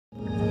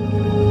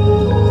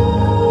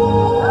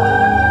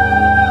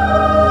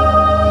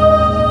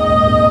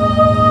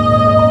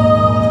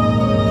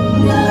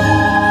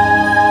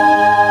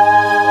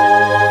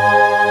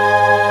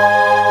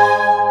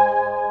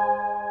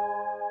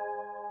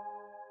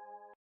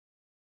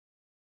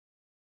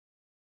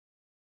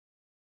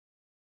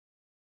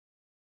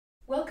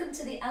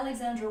welcome to the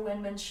Alexandra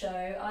Wenman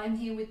Show. I'm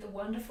here with the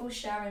wonderful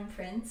Sharon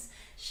Prince.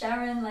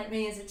 Sharon, like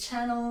me, is a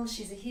channel.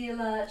 She's a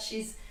healer.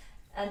 She's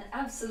an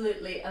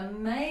absolutely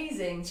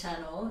amazing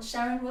channel.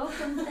 Sharon,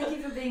 welcome. Thank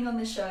you for being on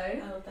the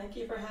show. Oh, thank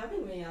you for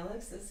having me,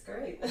 Alex. It's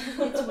great.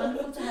 It's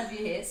wonderful to have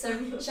you here.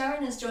 So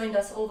Sharon has joined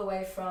us all the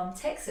way from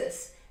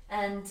Texas,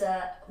 and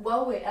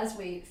as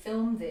we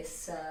film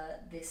this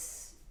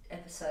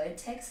episode,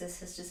 Texas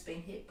has just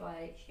been hit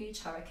by huge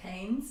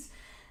hurricanes.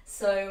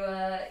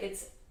 So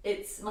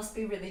it must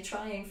be really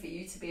trying for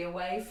you to be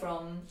away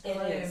from home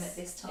at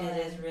this time.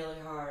 It is really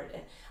hard.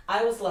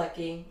 I was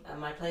lucky.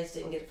 My place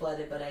didn't get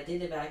flooded, but I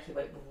did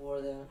evacuate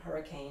before the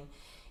hurricane.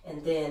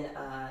 And then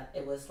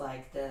it was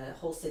like the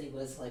whole city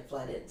was like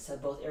flooded. So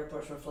both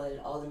airports were flooded,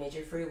 all the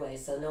major freeways.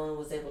 So no one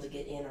was able to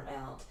get in or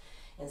out.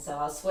 And so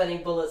I was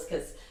sweating bullets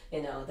because,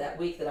 that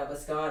week that I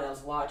was gone, I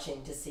was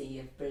watching to see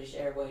if British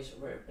Airways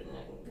were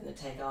going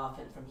to take off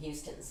and from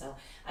Houston. So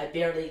I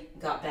barely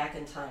got back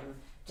in time,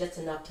 just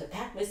enough to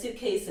pack my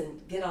suitcase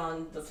and get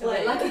on the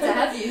plane. We're lucky to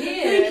have you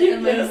here at the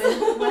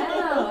moment.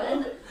 Wow.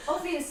 And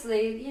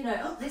obviously,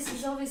 this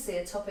is obviously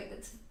a topic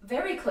that's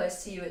very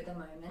close to you at the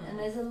moment, and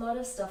there's a lot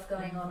of stuff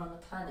going on the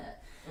planet.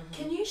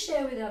 Can you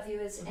share with our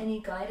viewers any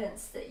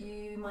guidance that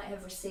you might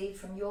have received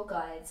from your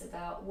guides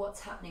about what's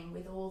happening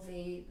with all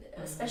the,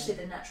 especially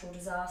the natural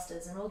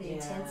disasters and all the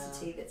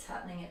intensity that's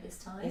happening at this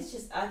time? It's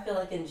just, I feel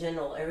like in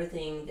general,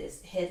 everything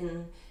that's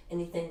hidden,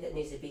 anything that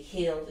needs to be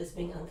healed is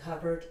being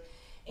uncovered.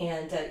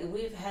 And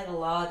we've had a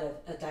lot of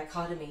a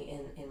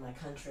dichotomy in my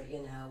country,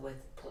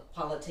 with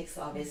politics,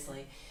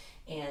 obviously.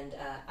 And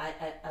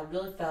I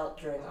really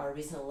felt during our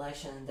recent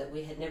election that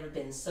we had never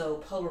been so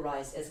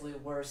polarized as we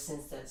were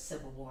since the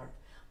Civil War,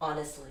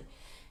 honestly.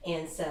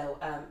 And so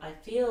I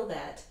feel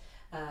that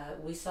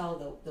we saw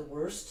the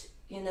worst,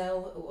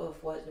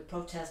 of what the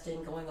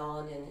protesting going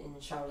on in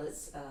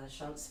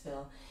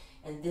Charlottesville.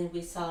 And then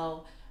we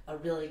saw a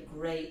really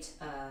great,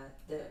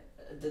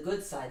 the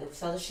good side. We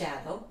saw the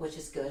shadow, which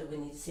is good. We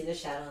need to see the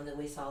shadow, and then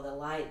we saw the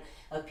light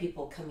of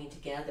people coming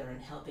together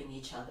and helping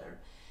each other.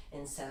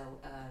 And so,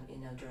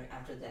 during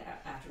after the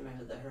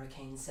aftermath of the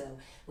hurricane, so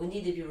we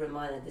need to be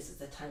reminded this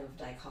is a time of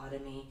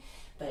dichotomy,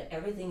 but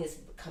everything is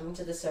coming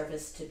to the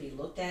surface to be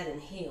looked at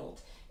and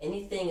healed.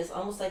 Anything is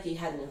almost like you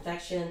had an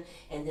infection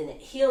and then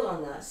it healed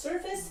on the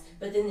surface,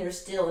 but then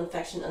there's still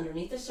infection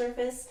underneath the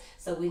surface.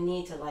 So we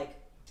need to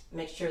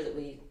make sure that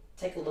we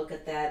take a look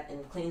at that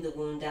and clean the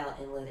wound out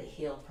and let it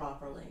heal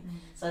properly.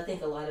 So I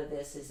think a lot of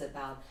this is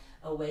about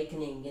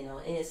awakening,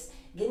 and it's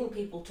getting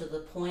people to the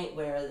point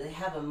where they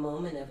have a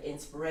moment of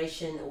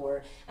inspiration,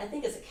 or I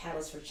think it's a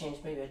catalyst for change,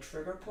 maybe a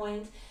trigger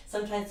point.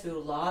 Sometimes through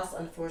loss,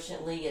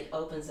 unfortunately, it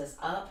opens us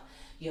up,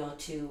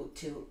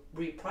 to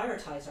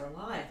reprioritize our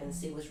life and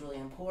see what's really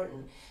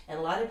important. And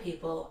a lot of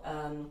people,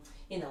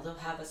 they'll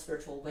have a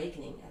spiritual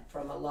awakening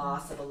from a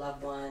loss of a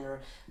loved one or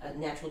a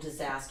natural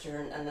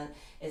disaster, and then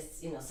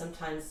it's,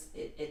 sometimes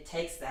it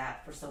takes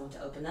that for someone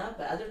to open up,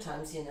 but other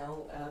times,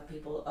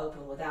 people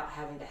open without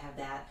having to have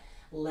that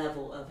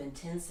level of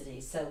intensity.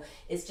 So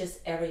it's just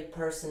every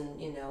person,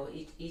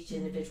 each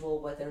individual,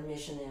 what their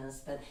mission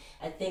is. But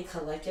I think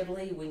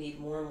collectively we need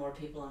more and more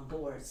people on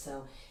board.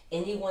 So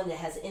anyone that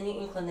has any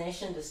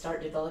inclination to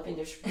start developing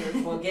their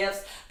spiritual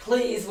gifts,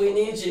 please, we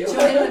need you.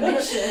 Join the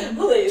mission.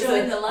 Please.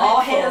 Join the life all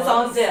hands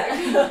on deck.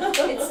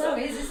 It so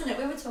is, isn't it?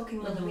 We were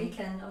talking on the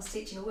weekend, I was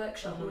teaching a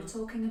workshop, we were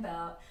talking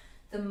about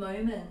the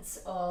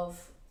moments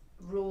of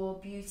raw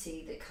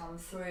beauty that come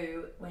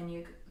through when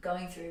you're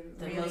going through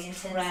The really most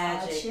intense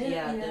tragic,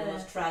 hardship. the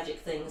most tragic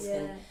things. Yeah.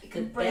 And It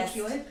can the break best,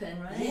 you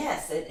open, right?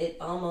 Yes, it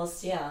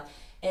almost,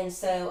 And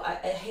so I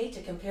hate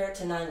to compare it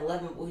to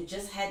 9/11, but we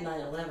just had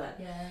 9/11.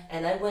 Yeah.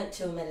 And I went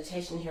to a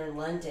meditation here in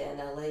London,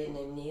 a lady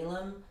named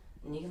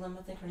Neelam,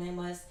 I think her name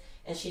was,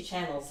 and she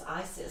channels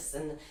Isis,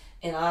 and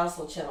I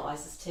also channel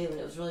Isis too, and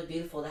it was really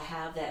beautiful to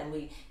have that, and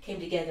we came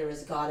together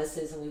as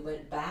goddesses, and we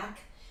went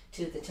back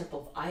to the temple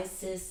of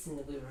Isis, and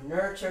we were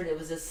nurtured. It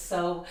was just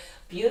so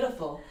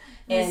beautiful.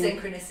 And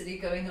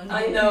synchronicity going on.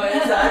 I know,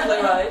 exactly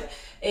right.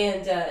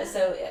 And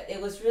so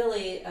it was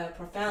really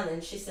profound.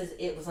 And she says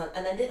it was on,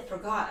 and I didn't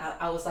forgot.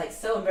 I was like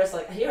so embarrassed.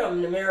 Like, here I'm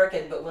an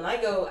American, but when I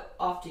go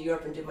off to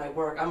Europe and do my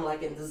work, I'm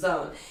like in the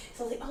zone.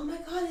 So I was like, oh my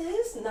God, it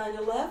is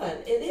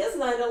 9/11. It is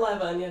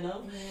 9/11.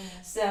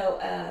 Yeah. So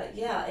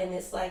and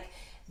it's like,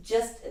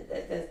 just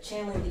the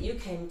channeling that you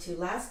came to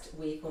last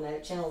week when I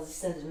channeled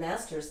Ascended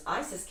Masters,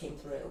 Isis came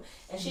through.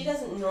 And she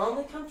doesn't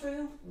normally come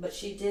through, but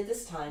she did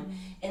this time.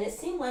 And it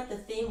seemed like the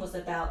theme was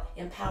about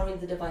empowering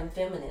the divine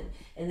feminine.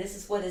 And this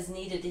is what is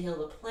needed to heal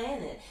the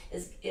planet,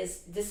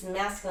 is this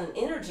masculine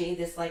energy,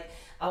 this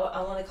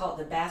I want to call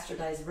it the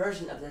bastardized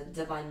version of the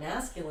divine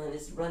masculine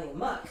is running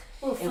amok.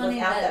 Well, and funny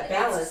without that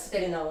balance, it's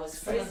it's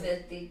some crazy.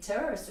 of the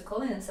terrorists are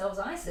calling themselves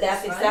ISIS.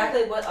 That's right?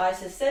 exactly what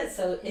Isis said.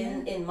 So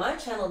in my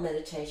channel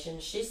meditation,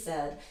 she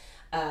said,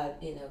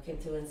 came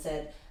through and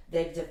said,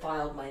 they've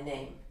defiled my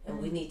name. And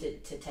we need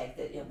to take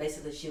that,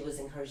 basically she was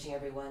encouraging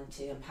everyone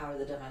to empower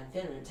the divine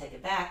feminine and take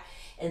it back.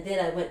 And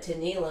then I went to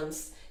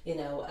Neelam's,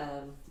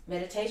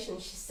 meditation.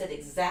 She said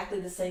exactly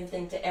the same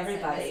thing to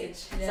everybody.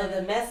 So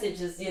the message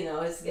is,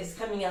 it's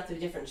coming out through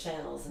different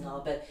channels and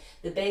all, but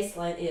the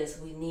baseline is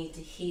we need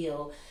to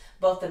heal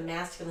both the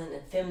masculine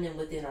and feminine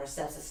within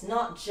ourselves. It's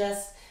not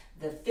just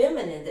the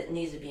feminine that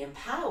needs to be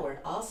empowered,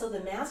 also the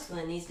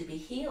masculine needs to be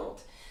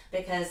healed,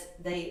 because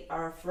they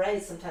are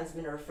afraid, sometimes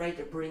men are afraid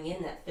to bring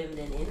in that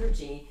feminine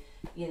energy,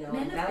 Men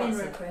and have balance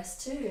been it.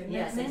 repressed too.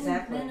 Yes,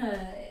 exactly.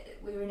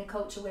 We're in a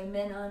culture where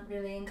men aren't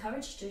really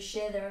encouraged to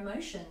share their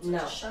emotions, No.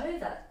 to show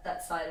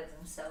that side of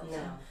themselves. No.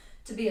 And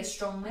to be a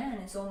strong man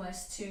is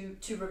almost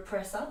to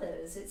repress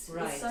others. It's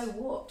so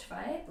warped,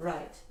 right?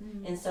 Right.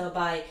 And so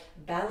by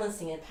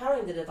balancing,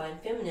 empowering the divine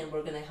feminine,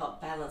 we're going to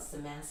help balance the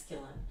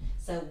masculine.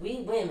 So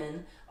we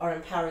women are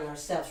empowering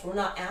ourselves. We're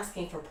not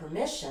asking for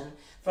permission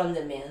from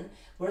the men.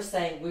 We're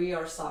saying we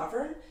are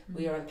sovereign,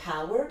 we are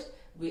empowered.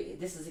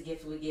 This is a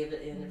gift we give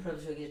it, and a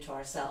privilege we give to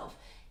ourselves.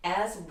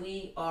 As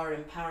we are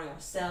empowering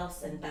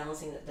ourselves and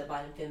balancing the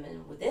divine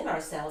feminine within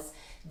ourselves,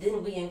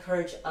 then we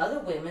encourage other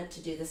women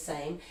to do the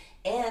same,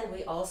 and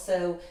we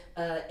also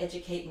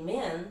educate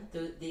men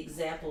through the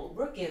example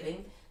we're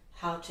giving,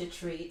 how to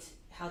treat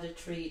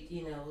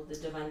the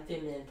divine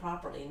feminine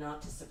properly,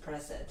 not to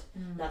suppress it,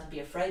 not to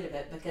be afraid of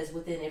it, because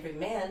within every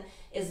man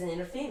is an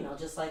inner female,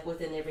 just like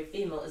within every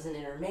female is an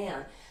inner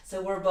man.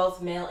 So we're both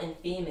male and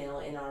female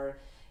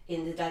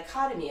in the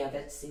dichotomy of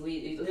it. See,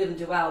 we live in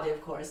duality,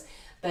 of course,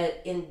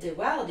 but in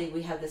duality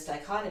we have this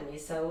dichotomy,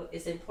 so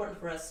it's important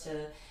for us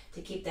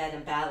to keep that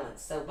in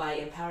balance. So by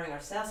empowering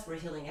ourselves, we're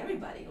healing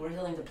everybody, we're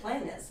healing the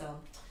planet. So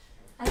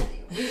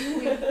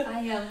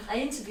I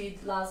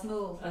interviewed Lars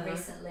Muhl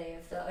recently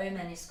of the O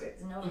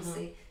manuscript, and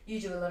obviously you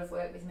do a lot of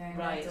work with Mary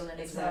Magdalene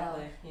as well.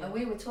 Yeah. And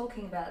we were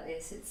talking about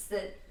this. It's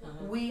that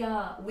we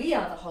are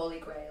the Holy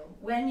Grail.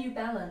 When you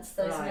balance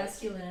those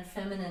masculine and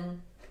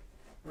feminine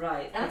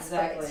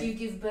aspects, you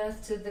give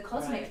birth to the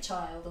cosmic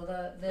child, or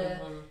the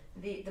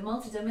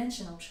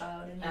multidimensional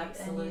child, and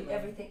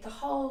everything. The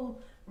whole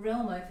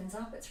realm opens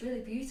up. It's really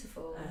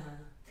beautiful.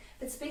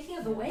 But speaking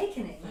of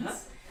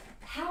awakenings.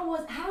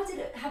 How did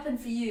it happen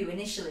for you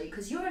initially?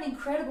 Because you're an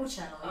incredible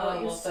channel.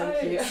 You're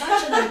such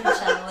an open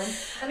channel, and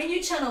I mean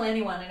you channel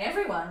anyone and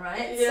everyone,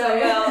 right? Yeah. So.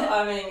 Well,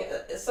 I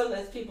mean,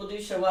 sometimes people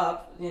do show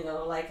up.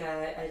 Like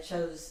I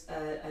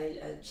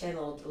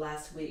channeled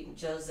last week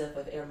Joseph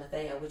of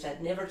Arimathea, which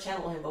I'd never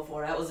channeled him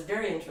before. That was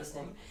very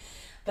interesting.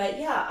 But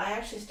yeah, I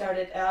actually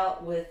started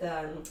out with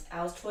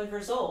I was 12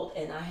 years old,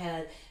 and I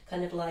had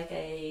kind of like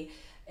an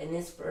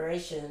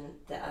inspiration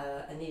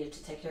that I needed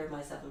to take care of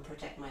myself and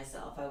protect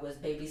myself. I was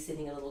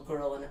babysitting a little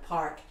girl in a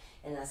park,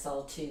 and I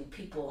saw two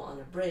people on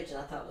a bridge, and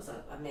I thought it was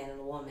a man and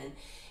a woman,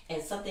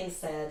 and something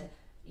said,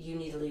 "You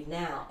need to leave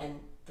now."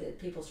 And the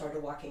people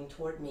started walking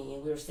toward me,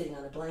 and we were sitting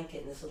on a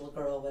blanket, and this little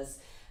girl was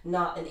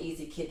not an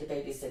easy kid to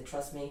babysit,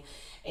 trust me.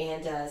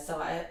 And so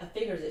I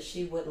figured that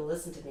she wouldn't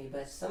listen to me,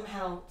 but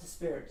somehow the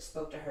Spirit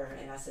spoke to her,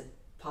 and I said,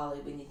 "Polly,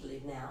 we need to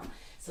leave now."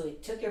 So we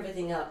took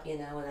everything up,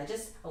 and I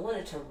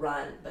wanted to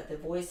run, but the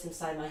voice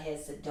inside my head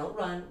said, "Don't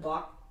run,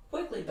 walk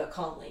quickly but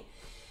calmly."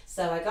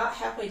 So I got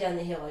halfway down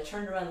the hill, I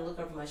turned around and looked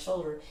over my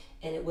shoulder,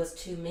 and it was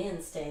two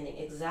men standing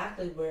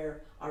exactly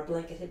where our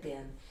blanket had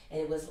been,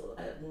 and it was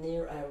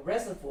near a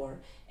reservoir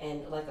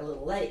and like a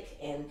little lake,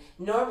 and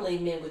normally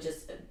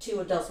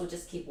two adults would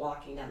just keep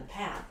walking down the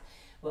path.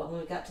 Well,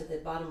 when we got to the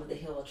bottom of the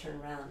hill, I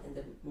turned around, and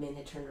the men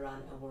had turned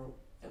around and were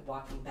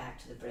walking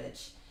back to the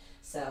bridge.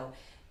 So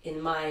in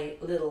my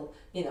little,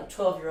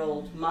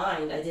 12-year-old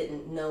mind, I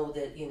didn't know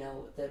that,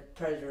 the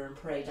predator and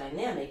prey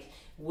dynamic.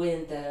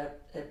 When the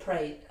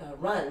prey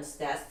runs,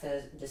 that's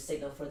the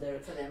signal for them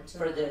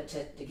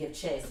to give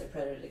chase, the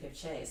predator to give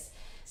chase.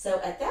 So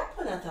at that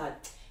point, I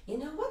thought, you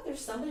know what? There's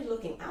somebody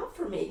looking out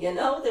for me.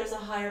 There's a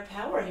higher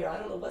power here. I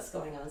don't know what's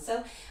going on.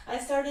 So I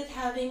started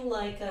having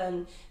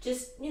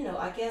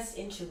I guess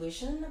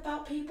intuition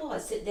about people. I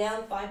sit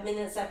down 5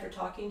 minutes after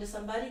talking to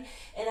somebody,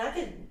 and I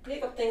could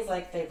pick up things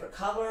like favorite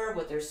color,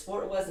 what their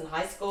sport was in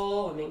high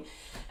school.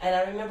 And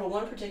I remember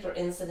one particular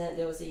incident.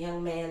 There was a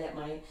young man at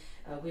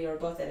we were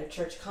both at a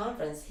church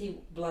conference.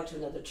 He belonged to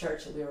another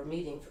church, and we were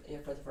meeting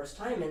for the first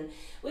time. And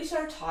we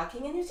started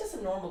talking, and he was just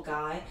a normal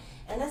guy.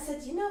 And I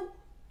said,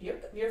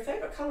 your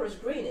favorite color is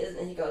green, isn't it?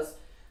 And he goes,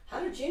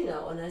 "How did you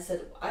know?" And I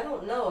said, "I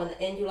don't know."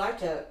 And you like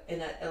to,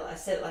 and I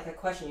said it like a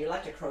question, you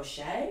like to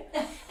crochet?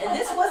 And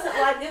this was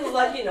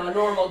like, a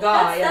normal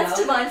guy. That's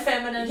divine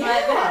feminine,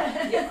 right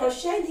there. Yeah,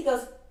 crochet. And he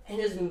goes, and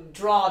his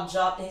jaw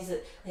dropped, and he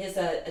said,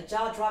 his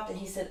jaw dropped, and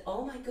he said,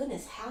 "Oh my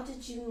goodness, how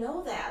did you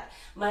know that?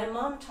 My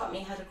mom taught me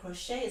how to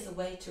crochet as a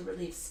way to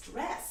relieve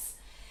stress."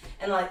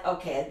 And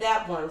okay, at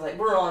that point I was like,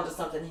 we're on to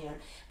something here.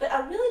 But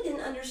I really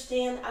didn't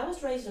understand. I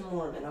was raised a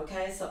Mormon,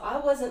 okay? So I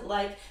wasn't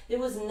there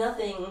was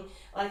nothing,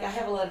 I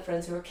have a lot of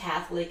friends who are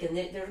Catholic, and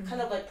they're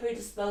kind of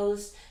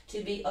predisposed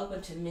to be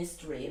open to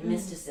mystery and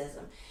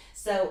mysticism.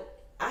 So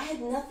I had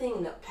nothing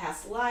in the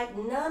past life.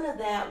 None of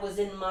that was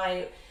in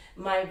my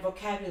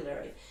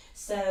vocabulary.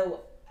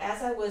 So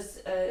as I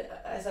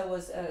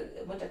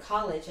went to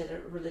college at a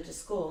religious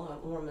school,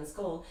 a Mormon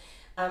school,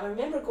 I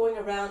remember going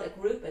around a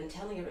group and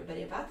telling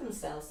everybody about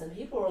themselves, and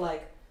people were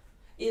like,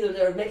 either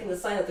they're making the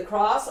sign of the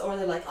cross, or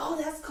they're like,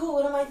 oh, that's cool,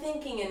 what am I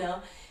thinking, you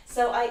know?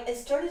 So I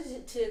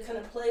started to kind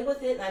of play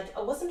with it, and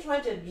I wasn't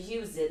trying to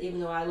abuse it, even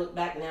though I look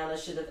back now and I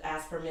should have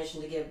asked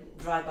permission to give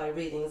drive-by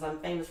readings. I'm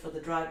famous for the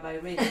drive-by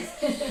readings.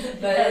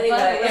 But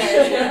anyway,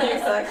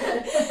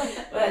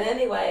 exactly. But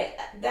anyway,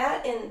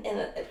 that and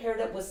it paired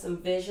up with some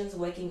visions,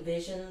 waking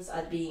visions.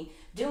 I'd be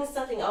doing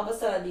something, all of a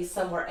sudden I'd be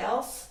somewhere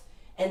else,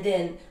 and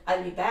then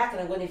I'd be back,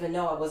 and I wouldn't even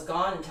know I was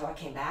gone until I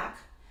came back.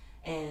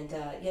 And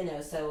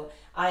so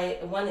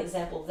one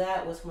example of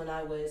that was when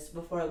I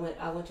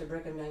went to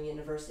Brigham Young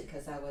University,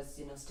 because I was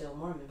still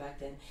Mormon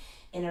back then,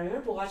 and I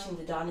remember watching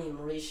the Donnie and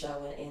Marie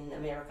show in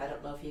America. I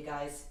don't know if you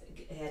guys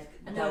had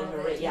Donnie and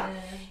Marie, yeah.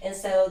 And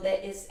so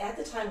that is at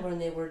the time when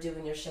they were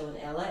doing their show in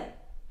LA,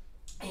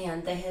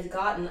 and they had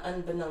gotten,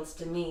 unbeknownst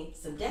to me,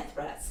 some death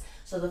threats.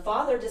 So the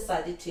father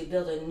decided to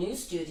build a new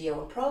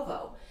studio in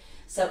Provo.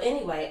 So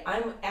anyway,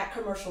 I'm at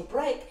commercial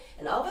break,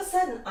 and all of a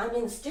sudden I'm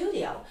in the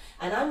studio,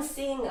 and I'm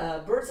seeing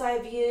a bird's eye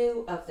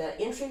view of the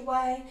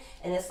entryway,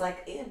 and it's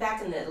like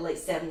back in the late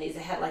 70s, it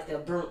had like the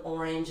burnt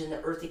orange and the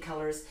earthy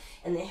colors,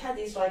 and they had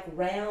these like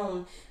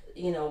round,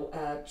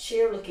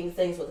 chair-looking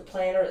things with a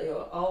planter,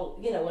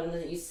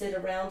 when you sit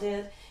around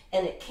it.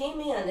 And it came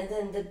in, and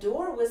then the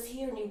door was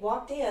here, and you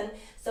walked in.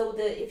 So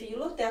if you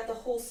looked at the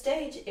whole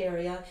stage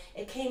area,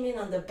 it came in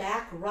on the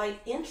back right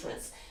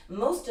entrance.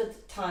 Most of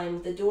the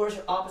time, the doors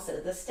are opposite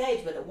of the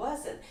stage, but it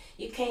wasn't.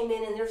 You came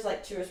in, and there's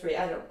like 2 or 3,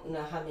 I don't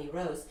know how many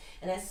rows.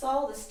 And I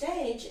saw the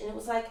stage, and it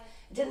was like,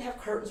 it didn't have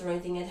curtains or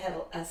anything. It had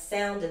a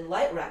sound and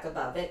light rack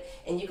above it,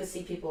 and you could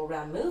see people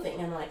around moving.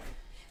 And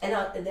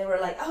they were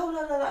like, oh,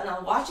 no, no, no. And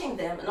I'm watching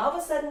them, and all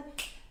of a sudden,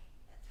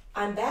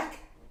 I'm back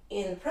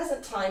in the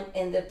present time,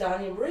 and the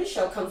Donnie and Marie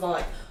show comes on.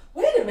 Like,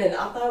 wait a minute,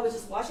 I thought I was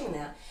just watching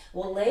that.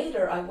 Well,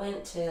 later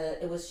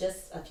it was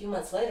just a few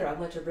months later, I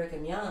went to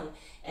Brigham Young,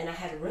 and I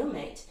had a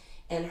roommate,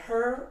 and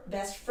her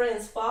best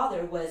friend's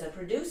father was a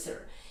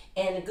producer,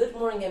 and Good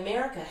Morning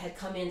America had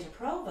come into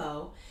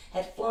Provo,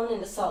 had flown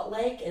into Salt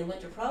Lake and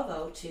went to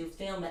Provo to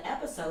film an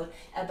episode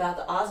about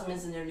the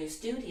Osmonds in their new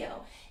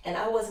studio, and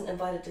I wasn't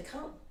invited to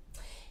come.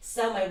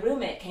 So my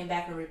roommate came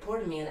back and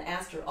reported me, and I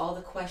asked her all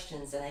the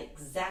questions, and I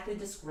exactly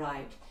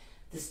described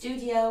the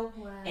studio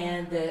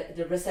and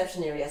the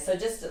reception area. So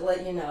just to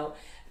let you know,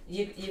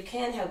 you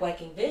can have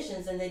waking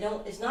visions, and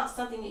it's not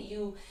something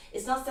you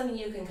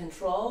can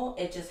control.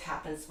 It just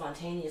happens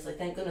spontaneously.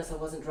 Thank goodness I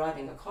wasn't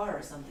driving a car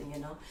or something,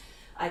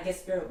 I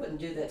guess Spirit wouldn't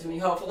do that to me,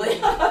 hopefully.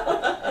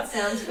 It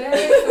sounds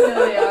very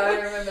familiar. I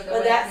remember the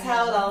But that's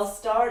how it all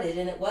started,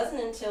 and it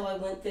wasn't until I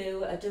went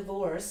through a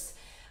divorce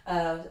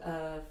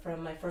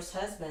from my first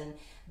husband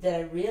that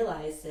I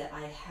realized that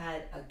I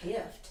had a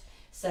gift.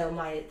 So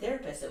my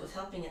therapist that was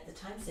helping at the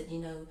time said,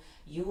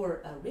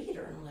 you're a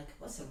reader. And I'm like,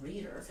 what's a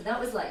reader? So that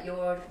was like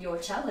your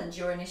challenge,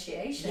 your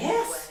initiation.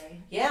 Yes. In a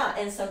way. Yeah.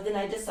 And so then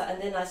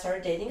I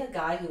started dating a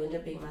guy who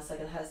ended up being my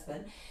second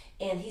husband.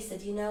 And he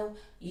said,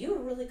 you're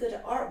really good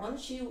at art. Why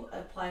don't you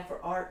apply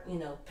for art,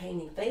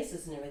 painting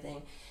faces and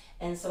everything?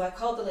 And so I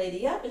called the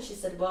lady up, and she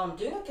said, well, I'm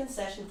doing a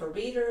concession for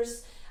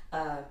readers,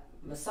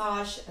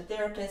 massage, a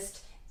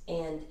therapist,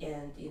 and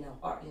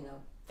art,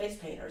 face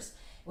painters.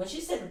 When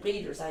she said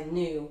readers, I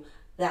knew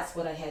that's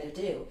what I had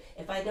to do.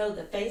 If I know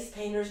the face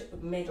painters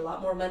made a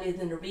lot more money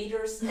than the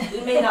readers,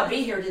 we may not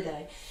be here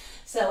today.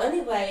 So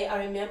anyway,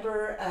 I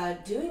remember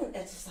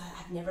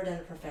I've never done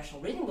a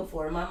professional reading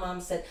before. And my mom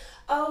said,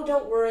 oh,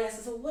 don't worry. I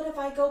said, so what if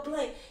I go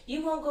blank?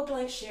 You won't go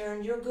blank,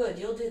 Sharon. You're good.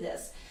 You'll do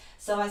this.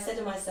 So I said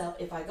to myself,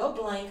 if I go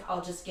blank,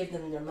 I'll just give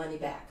them their money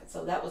back.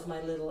 So that was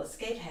my little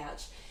escape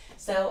hatch.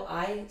 So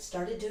I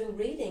started doing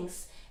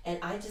readings, and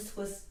I just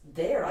was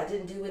there. I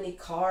didn't do any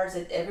cards.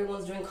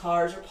 Everyone's doing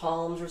cards or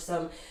palms or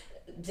some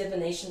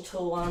divination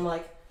tool. I'm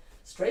like,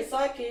 straight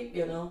psychic,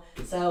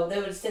 So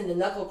they would send the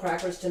knuckle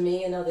crackers to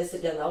me, they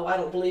sit down, oh, I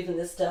don't believe in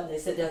this stuff. And they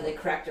sit down and they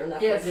crack their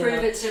knuckles. Yeah,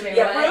 prove it to me,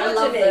 yeah, right? Prove I it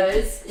love to me.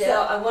 Those.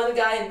 Yeah. So one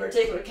guy in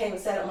particular came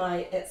and sat at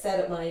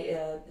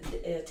my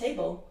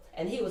table,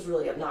 and he was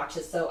really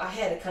obnoxious, so I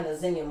had to kind of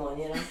zing him on,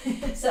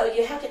 So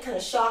you have to kind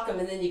of shock him,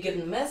 and then you give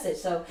him the message.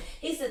 So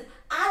he said,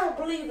 I don't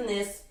believe in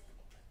this,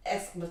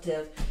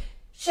 expletive.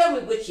 Show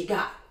me what you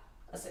got.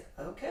 I said,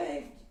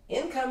 okay,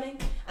 incoming.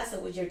 I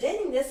said, well, you're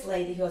dating this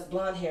lady who has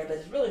blonde hair, but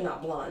is really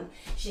not blonde.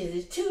 She has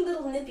these 2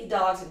 little nippy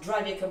dogs that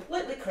drive you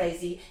completely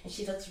crazy, and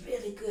she looks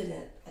really good in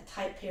a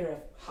tight pair of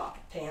hot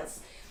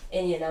pants,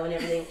 and and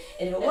everything.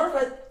 And if it weren't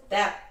for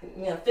that,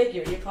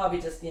 figure, you'd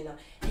probably just, And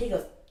he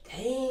goes,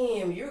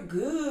 damn, you're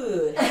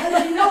good. How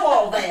did you know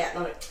all that? And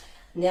I'm like,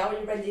 now are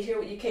you ready to hear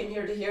what you came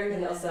here to hear?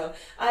 So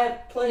I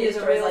have plenty of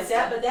stories like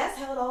that, but that's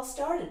how it all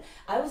started.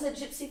 I was a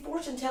gypsy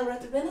fortune teller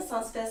at the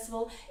Renaissance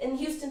Festival in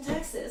Houston,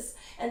 Texas,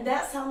 and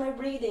that's how my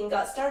reading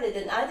got started.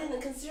 And I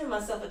didn't consider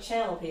myself a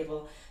channel,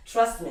 people.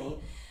 Trust me.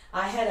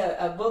 I had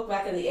a book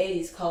back in the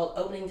 80s called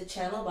Opening the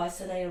Channel by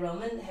Sanaya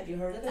Roman. Have you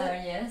heard of it? Oh,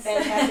 yes.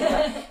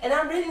 Fantastic. And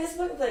I'm reading this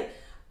book and think,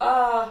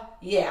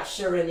 Yeah,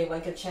 sure,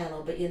 anyone can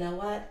channel, but you know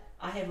what?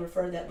 I have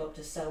referred that book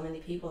to so many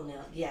people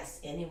now. Yes,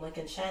 anyone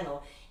can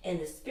channel, and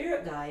the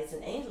spirit guides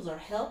and angels are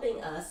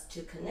helping us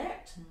to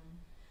connect.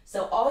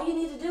 So all you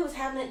need to do is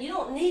have it. You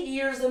don't need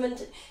years of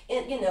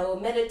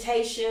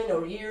meditation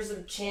or years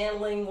of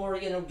channeling or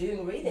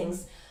doing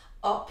readings.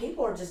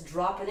 People are just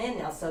dropping in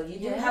now, so you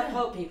do have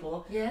hope,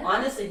 people. Yeah.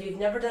 Honestly, if you've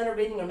never done a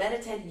reading or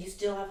meditated, you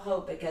still have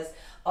hope, because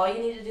all you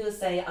need to do is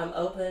say, I'm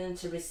open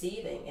to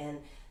receiving,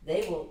 and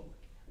they will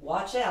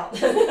watch out.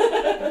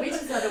 We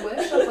just had a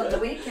workshop on the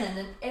weekend,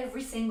 and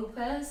every single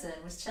person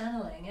was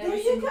channeling.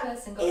 Every single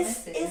person got a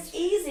message. It's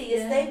easy.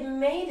 They've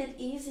made it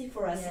easy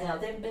for us now.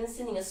 They've been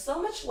sending us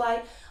so much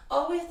light.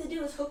 All we have to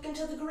do is hook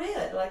into the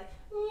grid, like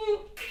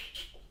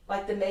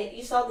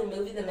you saw the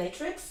movie The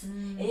Matrix,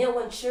 and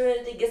when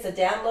Trinity gets a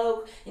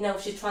download,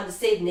 she's trying to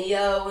save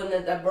Neo, and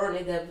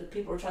the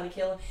people were trying to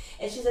kill him,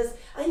 and she says,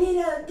 "I need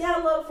a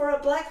download for a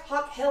Black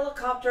Hawk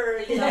helicopter,"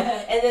 and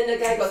then the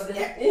guy goes,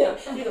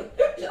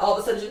 all of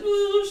a sudden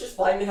she's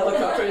flying the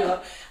helicopter,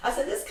 I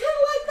said, it's kind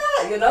of like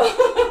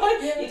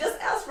that, you just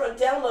ask for a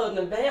download, and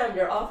then bam,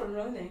 you're off and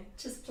running.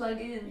 Just plug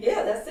in.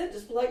 Yeah, that's it.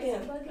 Just plug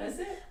in. That's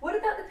it. What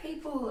about the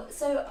people?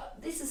 So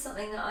this is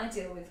something that I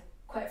deal with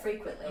quite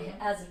frequently,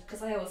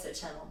 because I also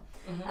channel,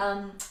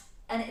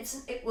 and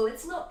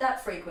it's not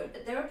that frequent,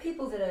 but there are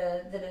people that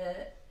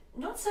are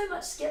not so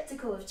much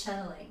skeptical of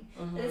channeling.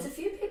 There's a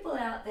few people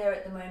out there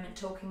at the moment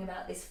talking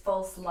about this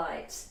false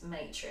light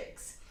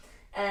matrix,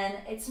 and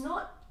it's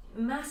not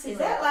massive. Is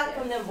that like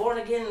from them born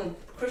again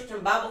Christian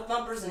Bible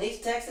thumpers in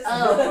East Texas?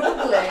 Oh,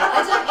 probably.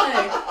 I don't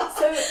know.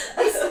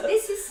 So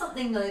this is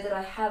something though that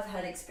I have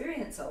had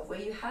experience of,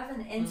 where you have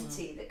an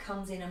entity that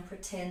comes in and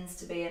pretends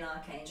to be an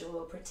archangel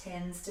or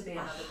pretends to be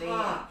another being.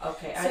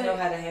 Okay, I know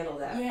how to handle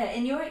that. Yeah,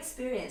 in your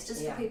experience,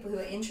 just for people who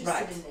are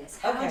interested in this,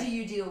 how do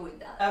you deal with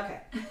that?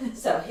 Okay,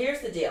 so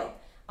here's the deal.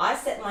 I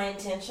set my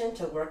intention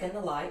to work in the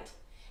light,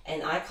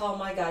 and I call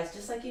my guides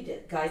just like you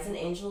did, guides and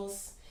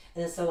angels.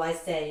 And so I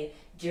say,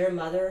 "Dear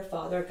Mother,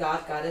 Father,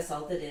 God, Goddess,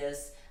 all that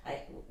is,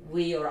 I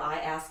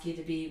ask you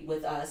to be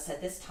with us at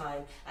this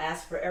time. I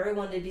ask for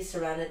everyone to be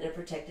surrounded and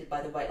protected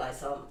by the white light."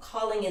 So I'm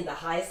calling in the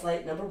highest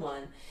light, number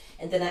one.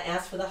 And then I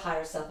ask for the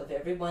higher self of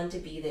everyone to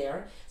be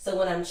there. So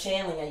when I'm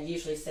channeling, I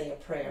usually say a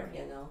prayer,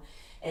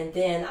 And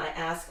then I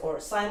ask, or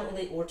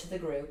silently or to the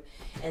group,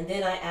 and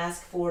then I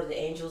ask for the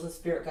angels and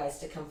spirit guides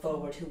to come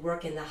forward who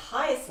work in the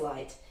highest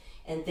light.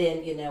 And then,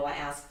 I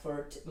ask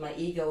for my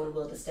ego and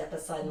will to step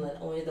aside and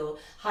let only the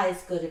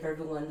highest good of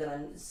everyone that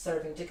I'm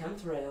serving to come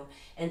through.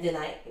 And then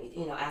I,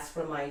 ask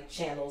for my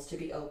channels to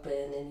be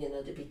open and,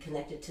 to be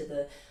connected to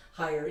the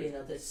higher,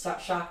 the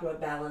chakra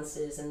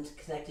balances and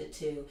connected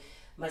to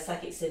my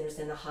psychic centers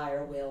in the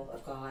higher will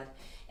of God.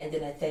 And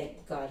then I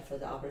thank God for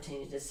the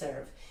opportunity to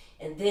serve.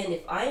 And then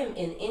if I am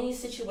in any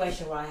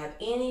situation where I have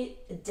any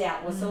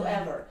doubt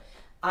whatsoever,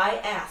 I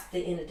ask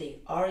the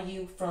entity, "Are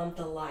you from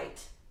the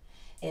light?"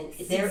 And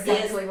there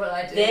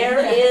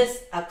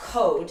is a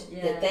code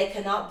that they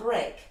cannot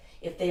break.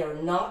 If they are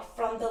not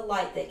from the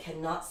light, they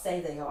cannot say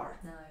they are.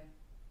 No.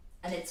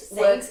 And it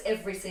works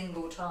every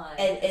single time.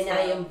 And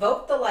I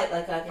invoke the light,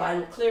 like if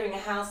I'm clearing a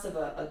house of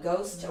a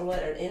ghost or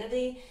an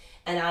entity,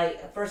 and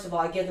first of all,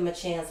 I give them a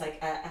chance.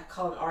 I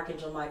call an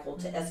Archangel Michael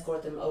to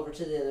escort them over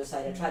to the other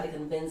side. I try to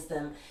convince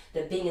them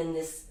that being in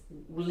this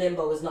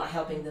limbo is not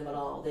helping them at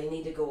all. They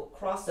need to go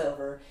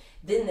crossover.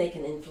 Then they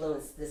can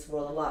influence this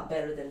world a lot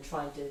better than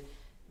trying to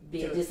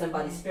be a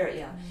disembodied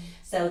spirit,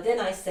 So then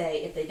I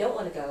say, if they don't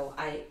want to go,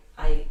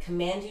 I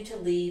command you to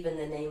leave in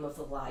the name of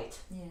the light.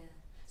 Yeah.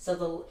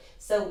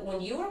 So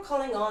when you are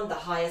calling on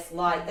the highest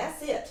light,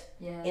 that's it.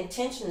 Yeah.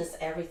 Intention is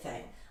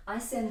everything. I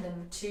send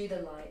them to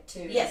the light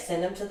too. Yes,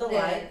 send them to the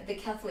light. The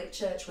Catholic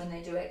Church, when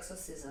they do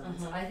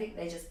exorcisms, I think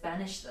they just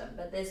banish them,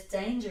 but there's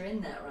danger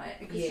in that, right?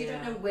 Because you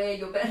don't know where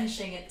you're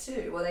banishing it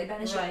to. Well, they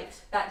banish it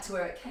back to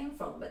where it came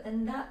from, but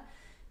then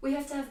we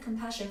have to have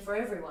compassion for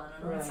everyone,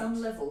 and on some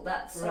level,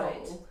 that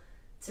soul,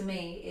 to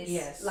me,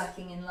 is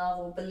lacking in love,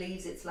 or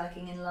believes it's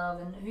lacking in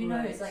love, and who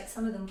knows, like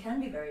some of them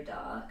can be very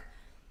dark,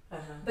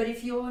 but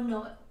if you're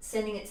not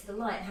sending it to the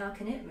light, how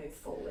can it move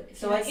forward?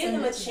 So I give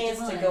them a chance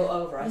to go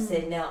over. I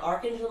say, "Now,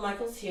 Archangel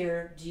Michael's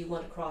here, do you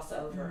want to cross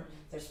over?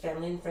 There's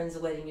family and friends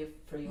awaiting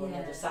for you on the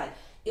other side."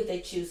 If they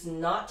choose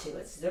not to,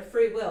 it's their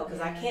free will, because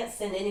I can't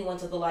send anyone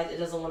to the light that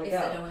doesn't want to go.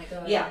 If they don't want to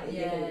go.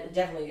 You can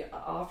definitely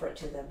offer it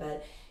to them,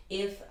 but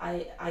if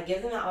I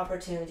give them an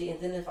opportunity, and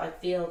then if I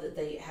feel that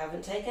they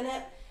haven't taken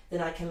it, then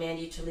I command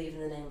you to leave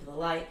in the name of the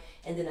light,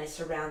 and then I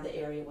surround the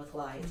area with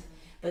light.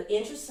 But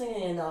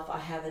interestingly enough, I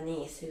have a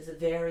niece who's a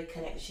very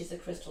connected, she's a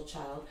crystal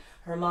child.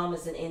 Her mom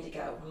is an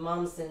indigo. Her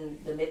mom's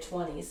in the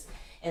mid-20s.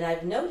 And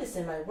I've noticed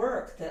in my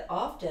work that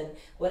often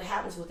what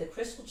happens with the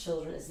crystal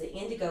children is the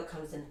indigo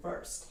comes in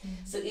first.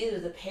 So either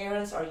the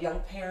parents are young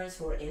parents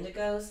who are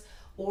indigos,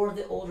 or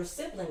the older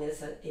sibling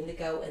is an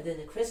indigo, and then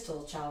the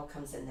crystal child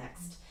comes in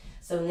next.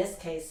 So in this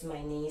case, my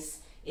niece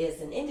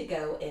is an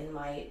indigo, and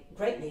my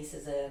great niece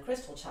is a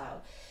crystal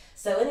child.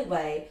 So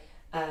anyway,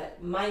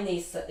 my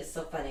niece is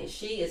so funny.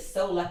 She is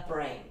so left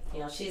brain.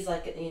 She's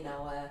like,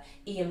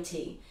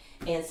 EMT.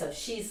 And so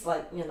she's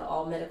like,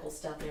 all medical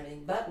stuff and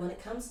everything. But when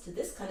it comes to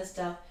this kind of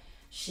stuff,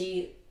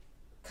 she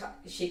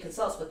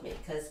consults with me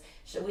because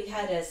we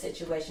had a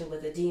situation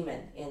with a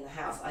demon in the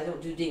house. I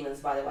don't do demons,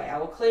 by the way. I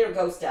will clear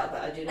ghosts out,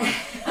 but I do not.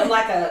 I'm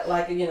like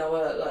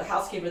a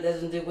housekeeper that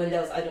doesn't do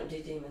windows. I don't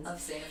do demons. I've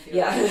seen a few.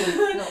 Yeah,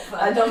 Not fun.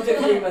 I don't do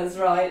demons.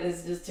 Right?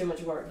 It's just too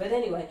much work. But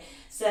anyway,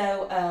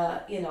 so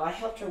I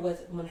helped her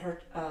with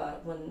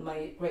when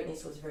my great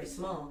niece was very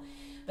small.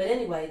 But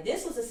anyway,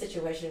 this was a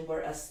situation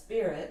where a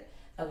spirit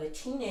of a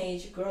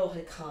teenage girl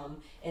had come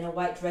in a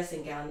white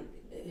dressing gown.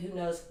 Who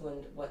knows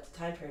what the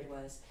time period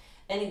was.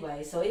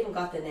 Anyway, so I even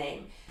got the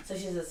name. So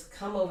she says,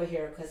 come over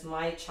here because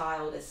my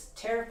child is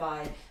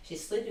terrified.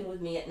 She's sleeping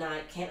with me at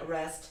night, can't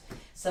rest.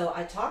 So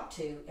I talked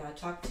to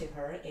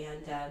her,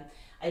 and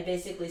I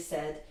basically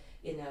said,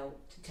 to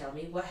tell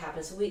me what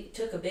happened. So we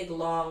took a big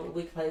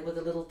we played with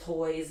the little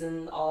toys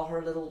and all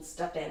her little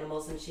stuffed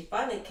animals, and she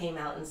finally came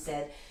out and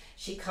said,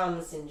 she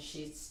comes and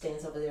she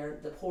stands over there.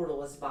 The portal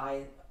was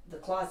by the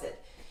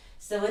closet.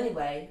 So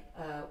anyway,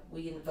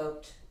 we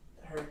invoked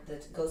her. The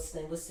ghost's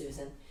name was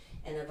Susan.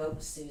 And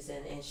evoked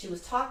Susan, and she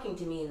was talking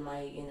to me in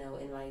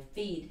my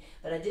feed,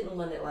 but I didn't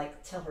want to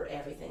tell her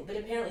everything. But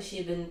apparently she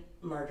had been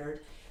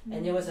murdered,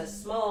 and there was a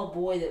small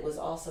boy that was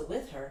also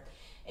with her.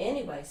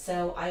 Anyway,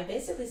 so I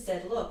basically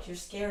said, look, you're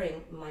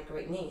scaring my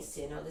great niece,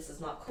 this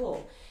is not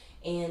cool.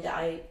 And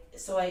I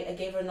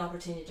gave her an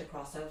opportunity to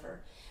cross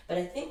over. But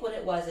I think what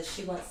it was is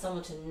she wants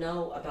someone to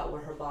know about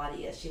where her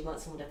body is. She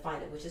wants someone to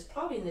find it, which is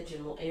probably in the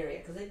general area,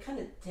 because they kind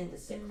of tend to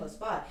sit close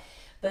by.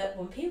 But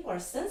when people are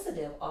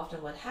sensitive,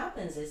 often what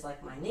happens is,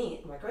 like my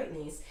great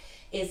niece,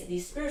 is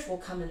these spirits will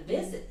come and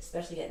visit,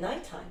 especially at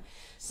nighttime.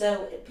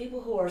 So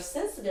people who are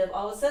sensitive,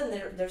 all of a sudden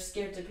they're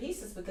scared to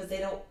pieces because they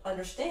don't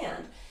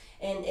understand,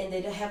 and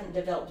they haven't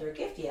developed their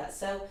gift yet.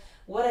 So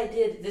what I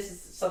did, this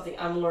is something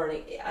I'm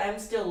learning. I'm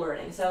still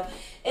learning. So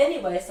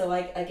anyway,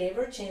 I gave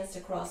her a chance to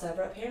cross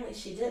over. Apparently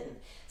she didn't.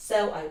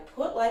 So I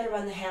put light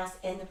around the house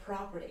and the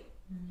property.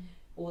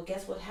 Well,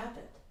 guess what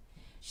happened?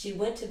 She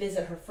went to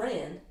visit her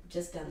friend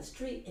just down the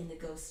street, and the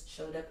ghost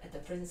showed up at the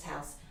friend's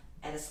house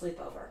at a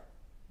sleepover.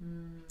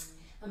 I'm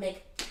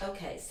like,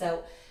 okay,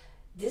 so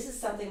this is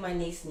something my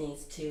niece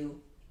needs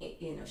to,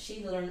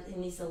 she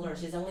needs to learn.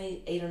 She's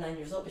only 8 or 9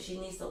 years old, but she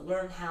needs to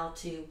learn how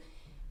to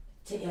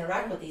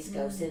interact with these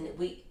ghosts. And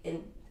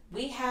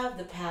we have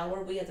the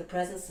power, we have the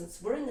presence,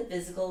 since we're in the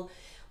physical.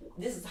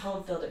 This is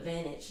home field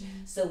advantage.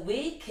 So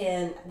we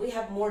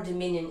have more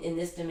dominion in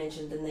this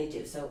dimension than they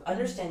do. So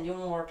understand, you're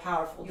more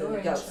powerful than the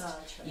ghost.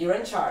 You're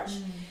in charge.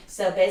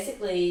 So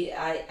basically,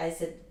 I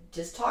said,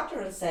 just talk to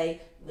her and say,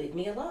 leave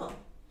me alone.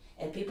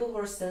 And people who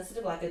are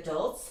sensitive, like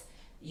adults,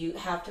 you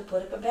have to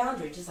put up a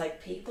boundary. Just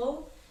like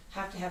people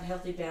have to have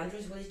healthy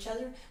boundaries with each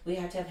other, we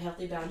have to have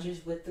healthy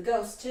boundaries with the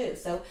ghost too.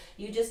 So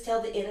you just tell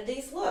the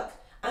entities, look,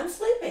 I'm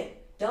sleeping.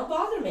 Don't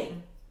bother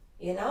me.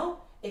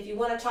 If you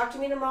want to talk to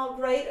me tomorrow,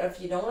 great. Or if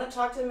you don't want to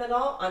talk to them at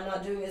all, I'm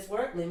not doing this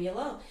work, leave me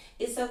alone.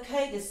 It's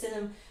okay to send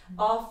them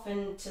off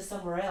into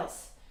somewhere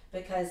else,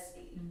 because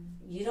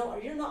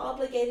you're not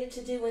obligated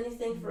to do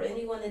anything for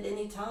anyone at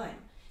any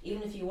time,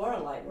 even if you are a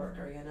light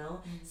worker,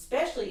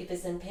 especially if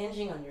it's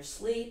impinging on your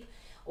sleep,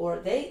 or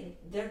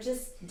they're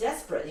just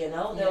desperate,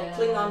 they'll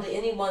cling on to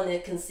anyone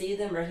that can see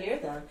them or hear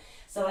them.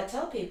 So I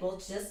tell people,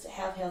 just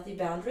have healthy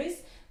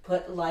boundaries,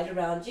 put light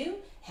around you,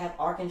 have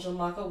Archangel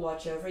Michael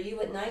watch over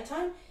you at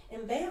nighttime,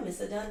 and bam, it's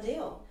a done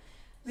deal.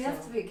 We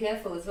have to be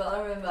careful as well.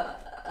 I remember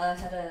I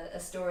had a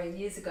story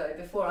years ago,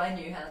 before I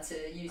knew how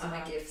to use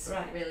my gifts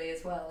really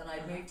as well, and I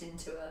moved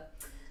into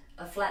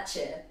a flat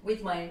share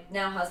with my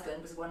now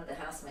husband, was one of the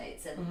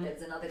housemates, and there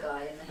was another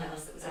guy in the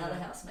house that was another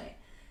housemate.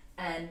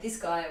 And this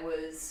guy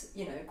was,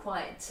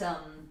 quite,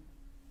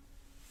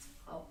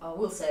 I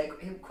will say,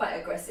 quite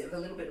aggressive, a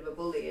little bit of a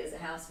bully as a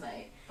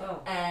housemate.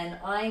 And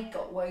I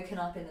got woken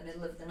up in the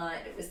middle of the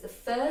night. It was the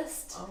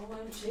first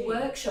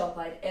workshop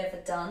I'd ever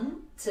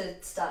done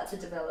to start to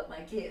develop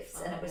my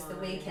gifts, and it was the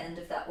weekend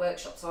of that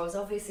workshop, so I was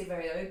obviously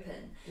very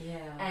open.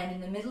 And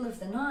in the middle of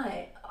the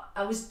night,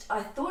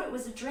 I thought it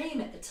was a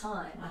dream at the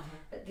time,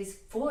 but this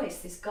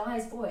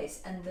guy's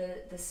voice, and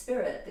the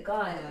spirit, the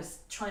guy that was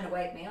trying to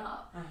wake me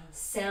up,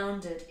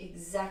 sounded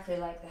exactly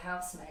like the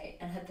housemate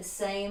and had the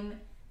same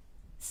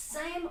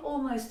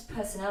almost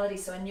personality,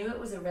 so I knew it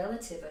was a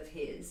relative of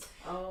his.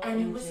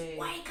 And it was,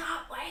 wake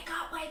up, wake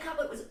up, wake up.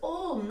 It was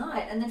all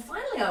night, and then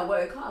finally I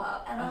woke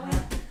up and I went,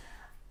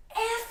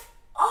 F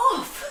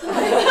off!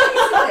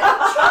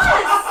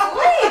 Try to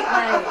sleep,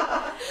 mate.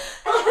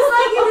 And it was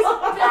like he was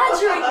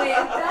badgering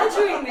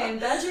me.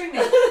 And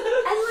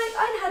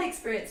I'd had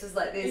experiences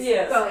like this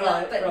growing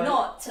up, but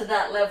not to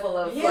that level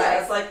of in your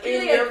face. Wake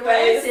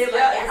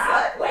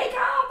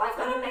up, I've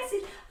got a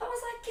message. I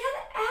was like, get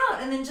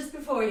out. And then just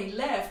before he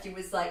left, he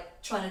was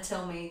trying to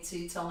tell me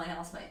to tell my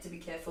housemate to be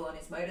careful on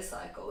his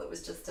motorcycle. It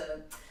was just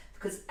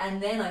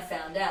and then I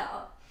found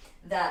out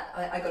that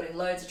I got in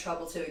loads of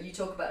trouble too. You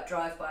talk about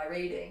drive-by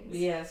readings.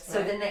 Yes.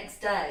 So the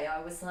next day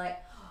I was like,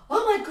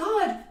 oh my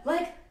God,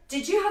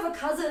 did you have a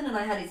cousin? And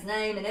I had his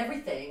name and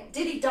everything.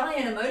 Did he die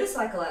in a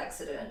motorcycle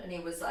accident? And he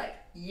was like,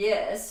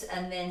 yes.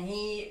 And then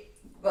he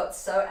got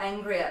so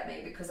angry at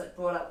me because it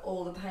brought up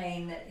all the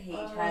pain that he'd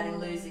had in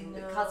losing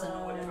the cousin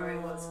or whatever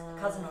it was,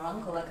 cousin or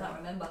uncle, I can't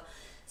remember.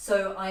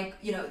 So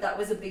that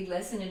was a big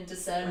lesson in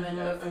discernment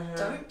of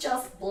don't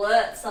just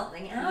blurt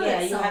something out. Yeah,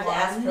 at you have to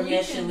ask someone.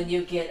 permission when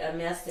you get a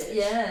message.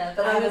 Yeah,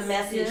 but I have a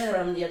message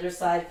from the other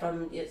side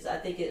I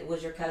think it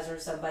was your cousin or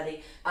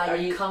somebody. Are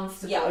you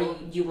comfortable? Yeah, or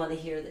you want to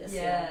hear this?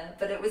 Yeah,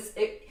 but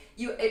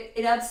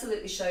it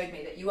absolutely showed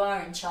me that you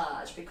are in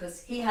charge,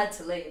 because he had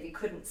to leave. He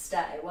couldn't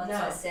stay. Once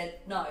I said,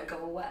 no, go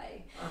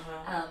away.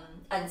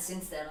 And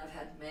since then I've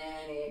had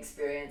many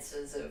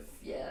experiences of,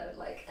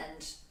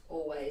 and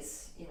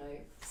always,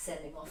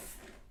 sending off,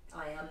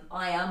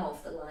 I am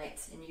of the light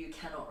and you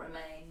cannot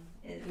remain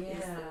is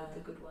the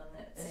good one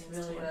that seems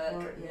really to work.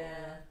 important.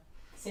 Yeah.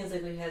 Seems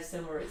like we've had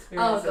similar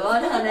experiences. Oh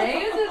God,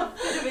 honey, it's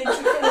a bit of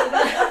intricate.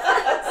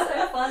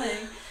 So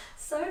funny.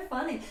 So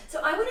funny. So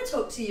I want to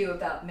talk to you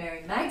about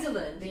Mary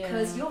Magdalene,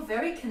 because you're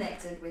very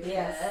connected with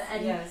her,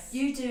 and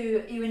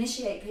you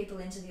initiate people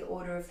into the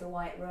Order of the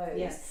White Rose.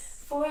 Yes.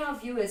 For our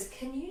viewers,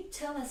 can you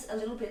tell us a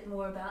little bit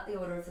more about the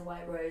Order of the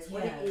White Rose,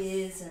 what it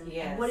is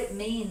and what it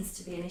means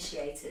to be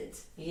initiated?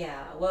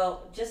 Yeah,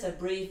 well, just a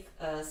brief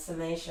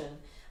summation.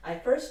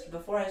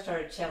 Before I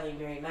started channeling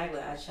Mary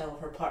Magdalene, I channeled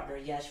her partner,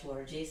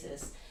 Yeshua, or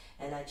Jesus,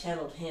 and I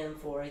channeled him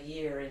for a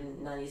year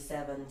in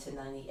 97 to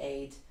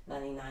 98,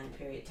 99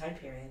 time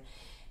period.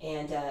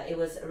 And it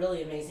was a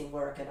really amazing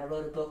work, and I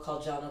wrote a book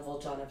called John of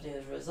Old, John of New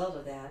as a result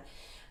of that.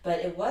 But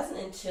it wasn't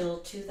until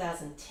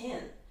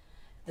 2010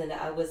 that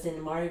I was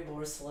in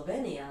Maribor,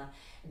 Slovenia,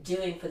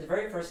 for the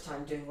very first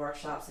time doing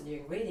workshops and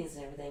doing readings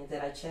and everything,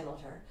 that I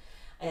channeled her.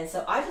 And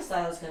so I just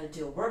thought I was going to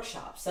do a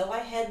workshop. So I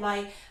had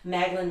my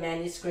Magdalene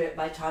manuscript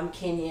by Tom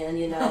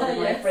Kenyon, that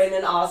my friend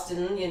in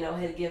Austin,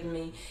 had given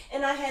me.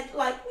 And I had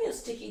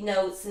sticky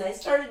notes, and I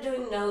started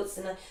doing notes,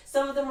 and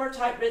some of them were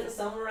typewritten,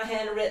 some were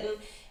handwritten.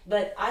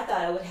 But I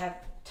thought I would have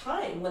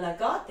time when I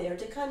got there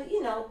to kind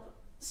of,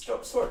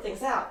 sort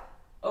things out.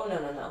 Oh,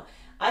 no.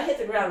 I hit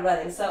the ground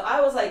running. So I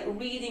was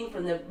reading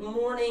from the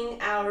morning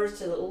hours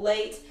to the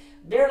late,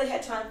 barely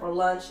had time for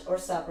lunch or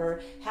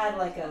supper, had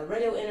a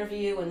radio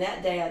interview, and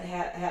that day I'd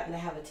happened to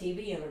have a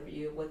TV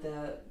interview with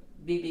a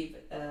BB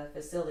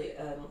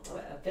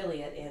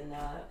affiliate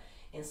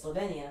in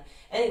Slovenia.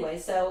 Anyway,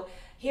 so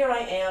here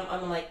I am,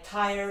 I'm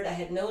tired, I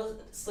had no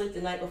sleep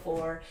the night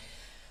before,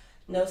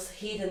 no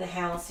heat in the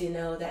house,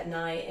 that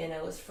night, and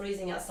it was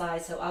freezing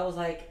outside, so I was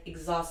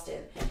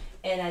exhausted.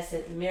 And I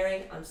said,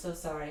 Mary, I'm so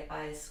sorry,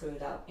 I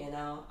screwed up,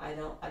 I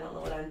don't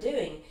know what I'm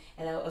doing.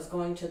 And I was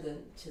going to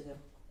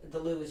the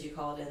loo, as you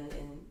call it,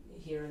 in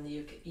here in the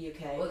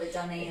UK. Or the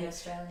dunny in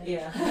Australia.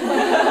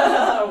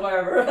 Yeah. Or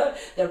wherever.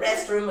 The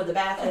restroom or the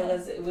bathroom,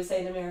 as we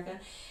say in America.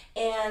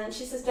 And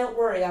she says, don't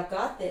worry, I've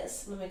got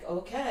this. And I'm like,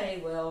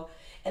 okay, well.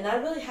 And I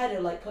really had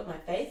to put my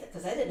faith,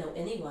 because I didn't know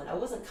anyone. I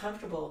wasn't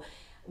comfortable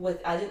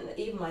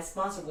even my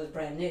sponsor was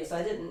brand new, so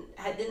I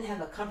didn't have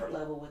a comfort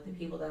level with the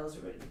people that I was,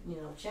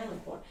 channeling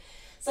for.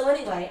 So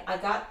anyway, I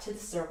got to the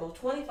circle,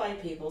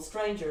 25 people,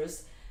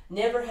 strangers,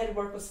 never had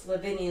worked with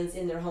Slovenians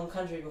in their home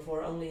country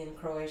before, only in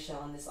Croatia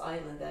on this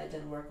island that I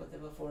didn't work with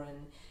them before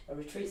in a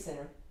retreat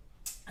center.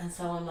 And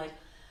so I'm like,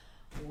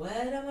 what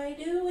am I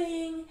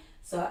doing?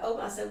 So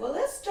I said, well,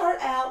 let's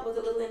start out with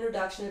a little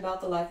introduction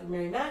about the life of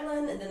Mary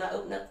Magdalene, and then I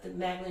opened up the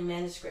Magdalene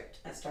manuscript.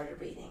 I started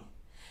reading.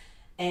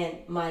 And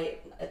my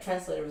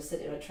interpreter was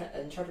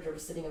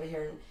sitting over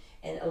here,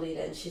 and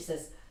Alita, and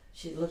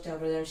she looked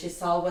over there and she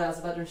saw what I was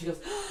about to do, and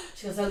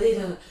she goes,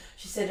 Alita,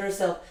 she said to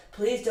herself,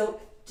 please don't,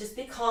 just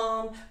be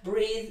calm,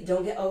 breathe,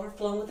 don't get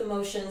overflown with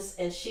emotions.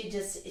 And she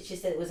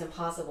said it was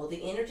impossible.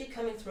 The energy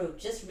coming through,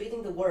 just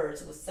reading the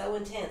words, was so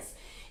intense.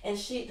 And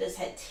she just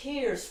had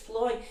tears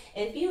flowing.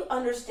 And if you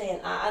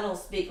understand, I don't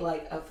speak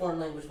a foreign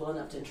language well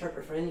enough to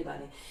interpret for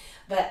anybody,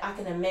 but I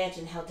can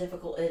imagine how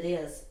difficult it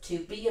is to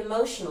be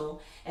emotional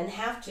and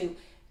have to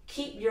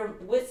keep your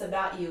wits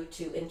about you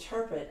to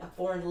interpret a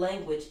foreign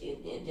language,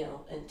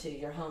 into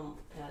your home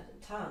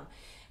tongue.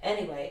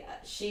 Anyway,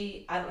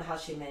 I don't know how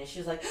she managed. She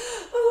was like,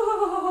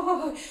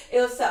 oh, it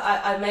was so,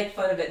 I make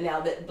fun of it now,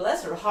 but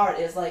bless her heart,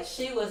 it's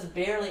she was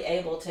barely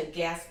able to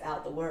gasp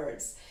out the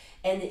words.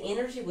 And the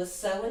energy was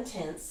so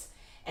intense.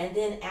 And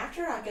then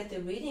after I got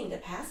through reading the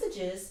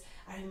passages,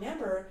 I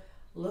remember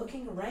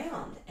looking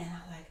around, and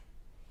I'm like,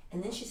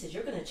 and then she said,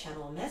 you're going to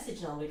channel a message.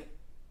 And I'm like,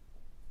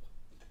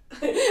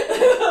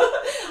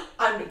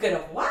 I'm going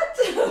to what?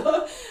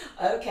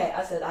 Okay,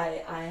 I said,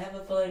 I have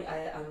a feeling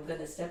I'm going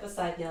to step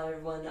aside now,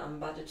 everyone. I'm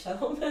about to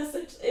channel a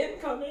message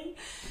incoming.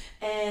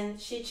 And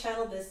she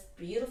channeled this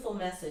beautiful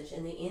message,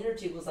 and the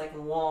energy was like,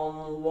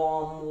 wom,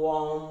 wom,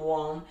 wom,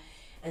 wom.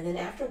 And then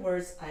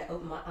afterwards, I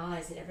opened my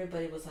eyes, and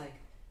everybody was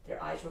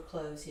their eyes were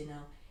closed,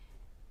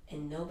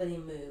 and nobody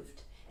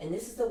moved. And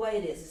this is the way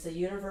it is. It's a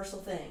universal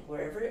thing.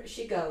 Wherever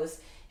she goes,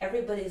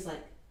 everybody's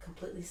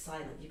completely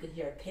silent. You can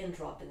hear a pin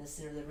drop in the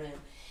center of the room.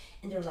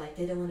 And they're like,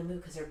 they don't want to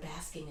move because they're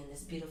basking in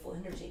this beautiful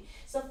energy.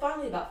 So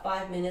finally, about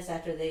 5 minutes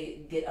after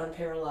they get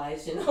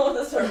unparalyzed, you know,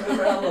 they start moving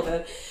around a little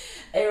bit,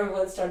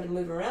 everyone started to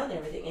move around and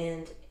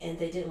everything, and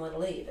they didn't want to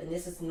leave. And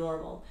this is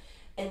normal.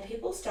 And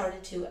people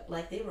started to,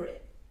 like they were,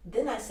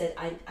 then I said,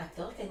 I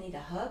feel like I need to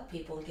hug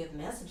people and give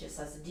messages.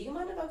 So I said, do you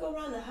mind if I go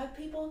around and hug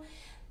people?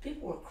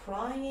 People were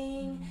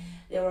crying.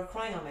 They were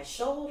crying on my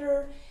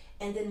shoulder.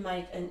 And then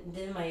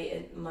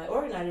my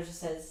organizer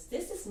says,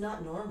 this is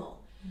not normal.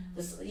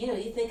 This, you know,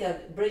 you think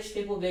of British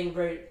people being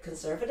very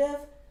conservative.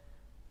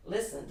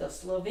 Listen, the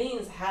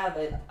Slovenes have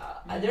it.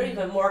 They're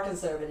even more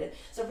conservative.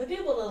 So for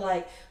people to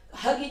like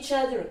hug each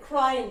other and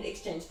cry and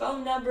exchange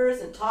phone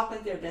numbers and talk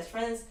like they're best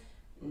friends,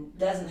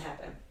 doesn't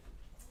happen.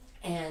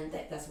 And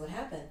that's what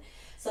happened.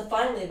 So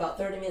finally, about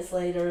 30 minutes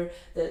later,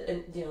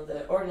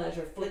 the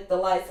organizer flicked the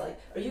lights like,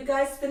 are you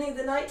guys spending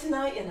the night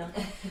tonight? You know.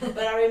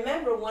 But I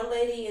remember one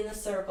lady in the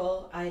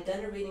circle, I had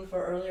done a reading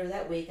for earlier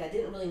that week. I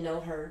didn't really know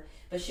her,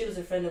 but she was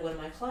a friend of one of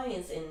my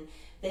clients, and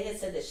they had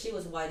said that she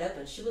was wide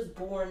open. She was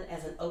born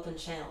as an open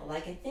channel.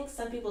 Like I think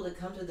some people that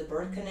come through the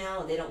birth canal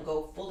and they don't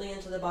go fully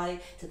into the body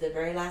to the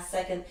very last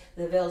second,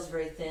 the veil is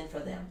very thin for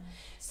them.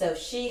 So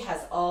she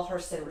has all her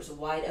centers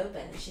wide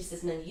open. And she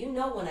says, now you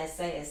know when I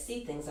say I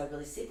see things, I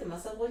really see them. I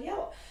said, well,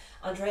 yeah,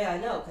 Andrea, I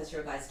know because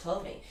your guys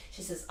told me.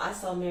 She says, I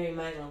saw Mary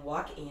Magdalene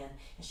walk in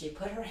and she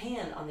put her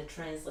hand on the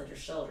translator's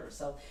shoulder.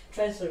 So the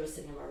translator was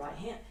sitting on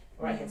my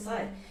right hand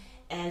side.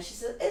 And she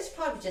said, it's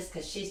probably just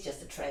because she's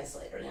just a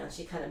translator, you know.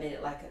 She kind of made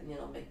it like a, you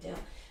know, big deal.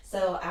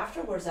 So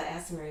afterwards, I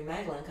asked Mary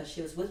Magdalene, because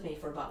she was with me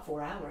for about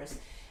 4 hours,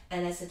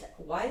 and I said,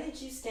 why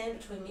did you stand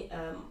between me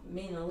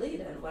and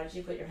Alita, and why did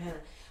you put your hand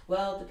on?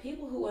 Well, the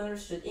people who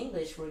understood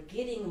English were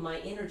getting my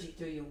energy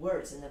through your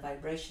words and the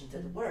vibration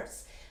through the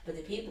words. But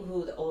the people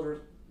who, the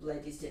older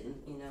ladies didn't,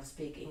 you know,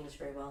 speak English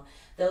very well,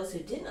 those who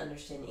didn't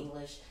understand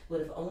English would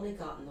have only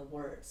gotten the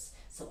words.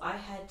 So I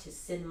had to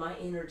send my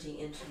energy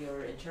into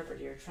your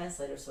interpreter, your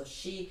translator, so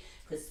she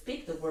could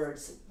speak the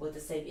words with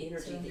the same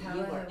energy that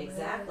you were.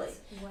 Exactly.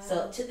 Wow.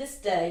 So to this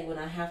day, when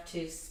I have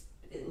to,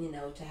 you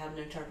know, to have an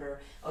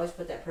interpreter, I always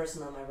put that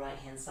person on my right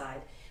hand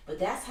side. But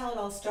that's how it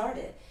all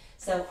started.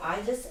 So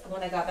I just,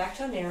 when I got back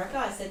to America,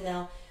 I said,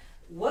 now,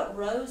 what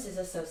rose is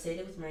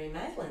associated with Mary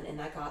Magdalene? And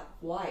I got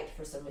white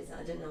for some reason.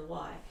 I didn't know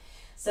why.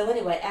 So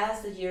anyway,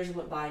 as the years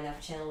went by and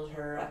I've channeled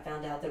her, I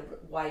found out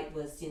that white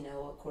was, you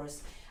know, of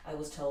course, I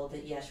was told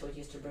that Yeshua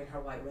used to bring her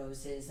white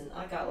roses, and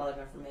I got a lot of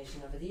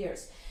information over the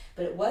years.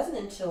 But it wasn't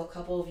until a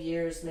couple of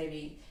years,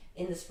 maybe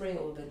in the spring,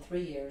 it will have been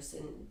 3 years,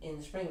 in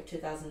the spring of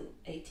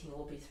 2018 it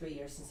will be 3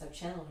 years since I've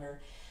channeled her,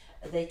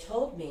 they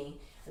told me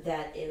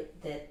that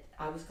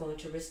I was going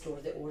to restore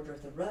the order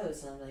of the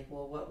rose. And I'm like,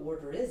 well, what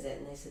order is it?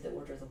 And they said the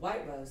order of the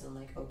white rose. I'm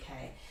like,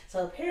 okay.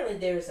 So apparently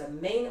there's a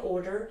main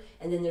order,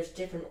 and then there's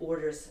different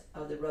orders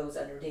of the rose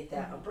underneath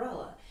that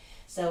umbrella.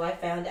 So I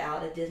found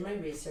out, I did my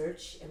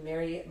research, and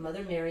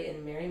Mother Mary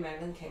and Mary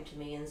Magdalene came to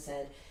me and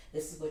said,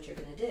 this is what you're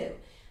going to do.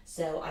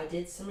 So I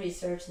did some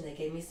research, and they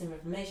gave me some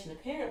information.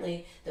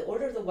 Apparently, the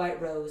Order of the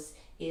White Rose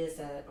is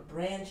a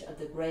branch of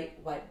the Great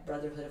White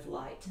Brotherhood of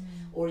Light.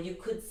 Or you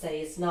could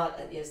say it's not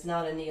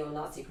a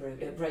neo-Nazi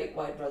group, a Great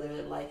White Brotherhood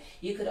of Light.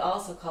 You could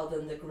also call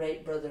them the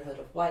Great Brotherhood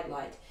of White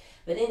Light.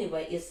 But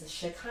anyway, it's the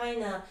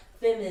Shekinah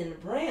feminine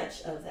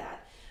branch of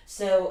that.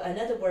 So in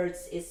other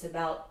words, it's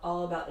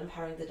all about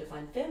empowering the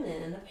divine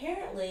feminine. And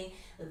apparently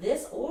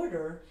this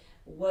order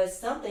was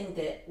something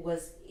that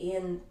was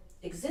in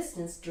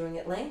existence during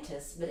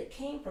Atlantis, but it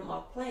came from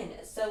off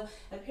planet. So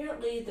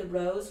apparently the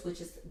rose, which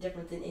is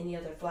different than any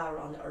other flower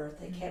on the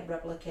earth, it can't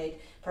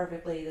replicate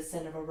perfectly the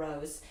scent of a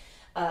rose,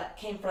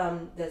 came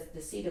from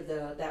the seed of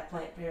that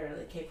plant.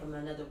 Apparently came from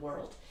another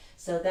world.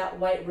 So that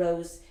white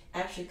rose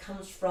actually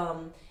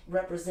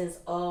represents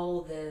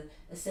all the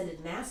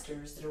ascended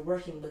masters that are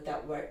working with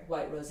that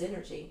white rose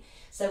energy.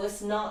 So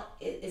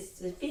it's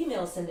the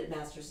female ascended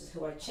masters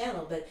who I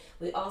channel, but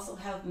we also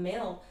have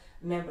male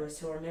members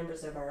who are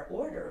members of our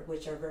order,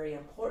 which are very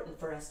important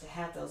for us to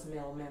have those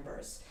male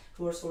members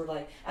who are sort of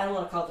like, I don't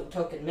want to call them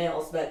token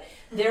males, but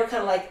they're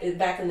kind of like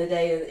back in the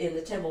day in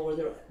the temple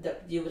where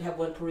you would have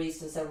one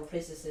priest and several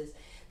priestesses.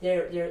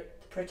 They're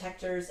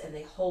protectors, and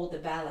they hold the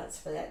balance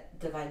for that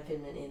divine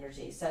feminine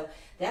energy. So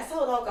that's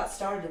how it all got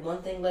started.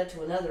 One thing led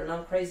to another, and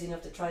I'm crazy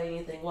enough to try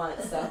anything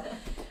once. So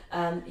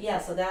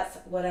so that's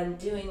what I'm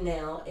doing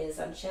now, is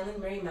I'm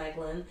channeling Mary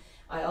Magdalene.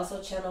 I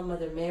also channel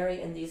Mother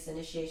Mary in these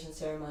initiation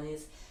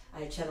ceremonies.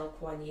 I channel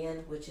Kuan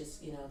Yin, which is,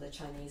 you know, the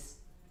Chinese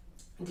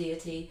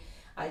deity.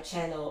 I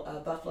channel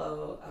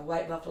a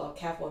white buffalo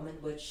calf woman,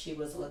 which she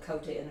was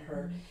Lakota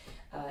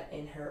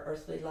in her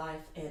earthly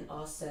life, and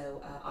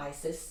also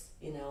Isis,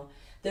 you know,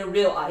 the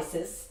real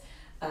Isis,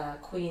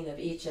 Queen of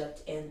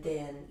Egypt, and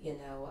then, you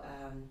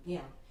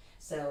know,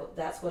 so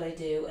that's what I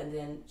do. And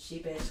then she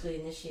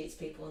basically initiates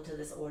people into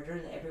this order,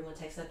 and everyone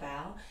takes a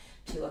vow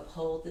to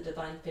uphold the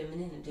divine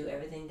feminine and do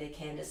everything they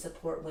can to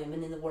support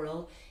women in the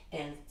world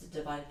and the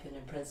divine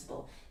feminine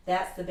principle.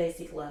 That's the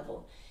basic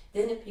level.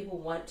 Then if people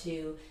want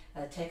to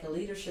take a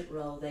leadership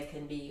role, they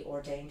can be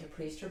ordained a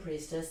priest or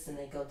priestess, and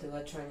they go through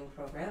a training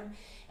program.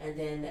 And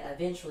then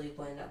eventually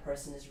when a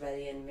person is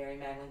ready and Mary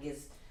Magdalene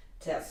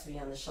taps me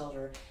on the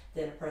shoulder,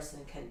 then a person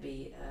can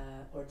be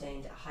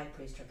ordained a high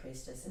priest or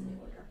priestess in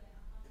the order.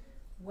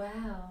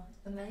 Wow,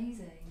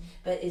 amazing.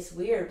 But it's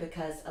weird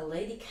because a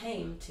lady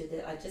came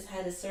to I just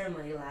had a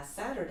ceremony last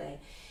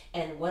Saturday,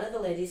 and one of the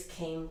ladies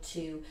came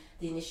to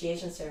the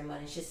initiation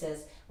ceremony. She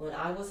says, when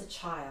I was a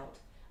child,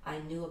 I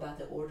knew about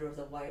the Order of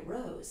the White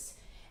Rose.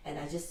 And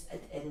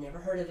I'd never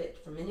heard of it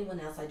from anyone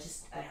else.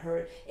 I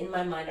heard, in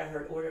my mind, I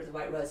heard Order of the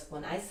White Rose.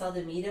 When I saw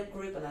the meetup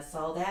group and I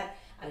saw that,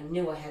 I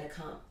knew I had to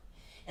come.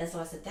 And so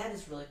I said, that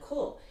is really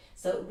cool.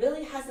 So it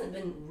really hasn't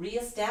been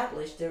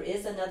reestablished. There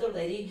is another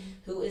lady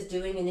who is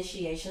doing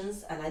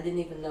initiations, and I didn't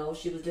even know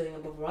she was doing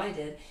them before I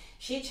did.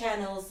 She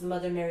channels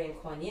Mother Mary and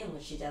Kuan Yin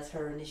when she does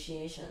her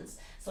initiations.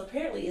 So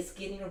apparently it's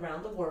getting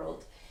around the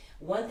world.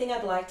 One thing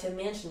I'd like to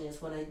mention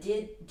is when I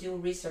did do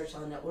research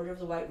on the Order of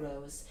the White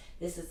Rose,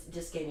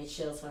 just gave me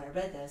chills when I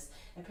read this.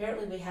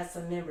 Apparently we had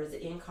some members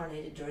that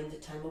incarnated during the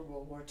time of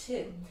World War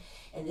II.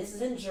 And this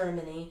is in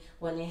Germany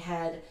when they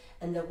had,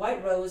 and the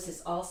White Rose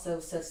is also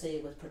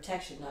associated with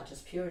protection, not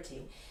just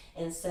purity.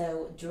 And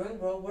so during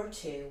World War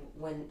II,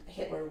 when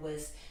Hitler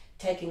was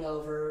taking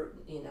over,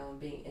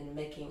 and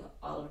making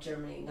all of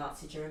Germany,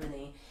 Nazi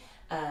Germany,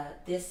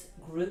 this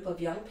group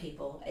of young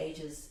people,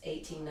 ages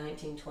 18,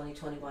 19, 20,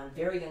 21,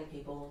 very young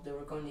people that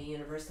were going to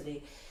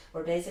university,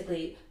 were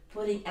basically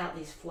putting out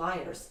these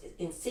flyers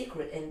in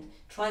secret and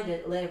trying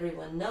to let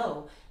everyone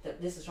know that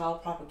this is all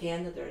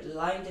propaganda, they're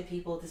lying to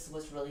people, this is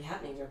what's really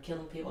happening, they're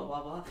killing people,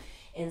 blah, blah.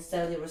 And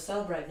so they were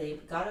so brave, they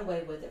got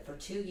away with it for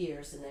 2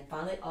 years, and they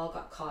finally all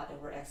got caught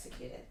and were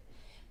executed.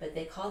 But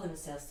they call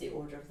themselves the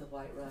Order of the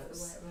White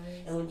Rose.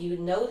 And when you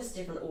notice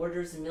different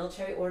orders and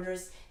military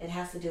orders, it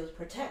has to do with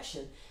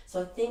protection.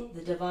 So I think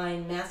the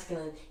divine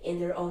masculine, in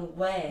their own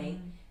way,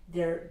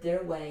 their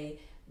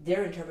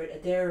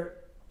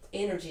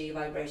energy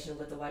vibration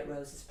with the White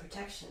Rose is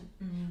protection.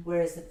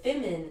 Whereas the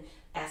feminine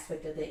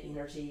aspect of the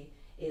energy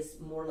is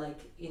more like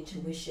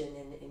intuition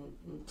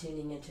and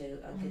tuning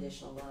into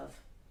unconditional love.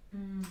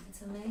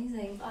 It's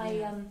amazing.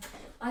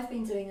 I've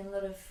been doing a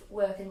lot of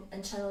work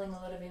and channeling a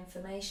lot of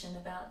information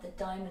about the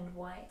diamond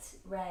white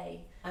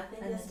ray I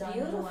think and that's the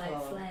diamond beautiful.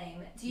 white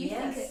flame. Do you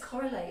think it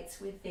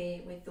correlates with the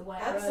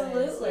white rose?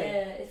 Absolutely.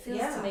 Yeah, it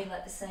feels to me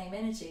like the same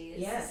energy.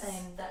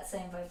 It's that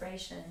same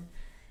vibration.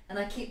 And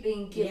I keep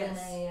being given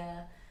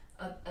a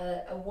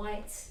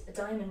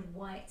diamond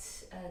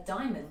white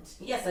diamond.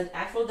 Yes, an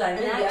actual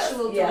diamond. An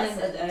actual diamond. Yes,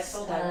 an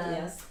actual diamond.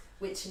 Yes.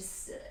 Which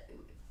is.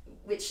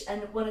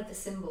 And one of the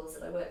symbols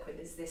that I work with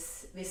is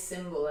this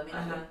symbol. I mean,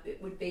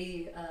 it would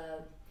be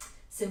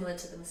similar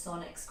to the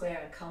Masonic square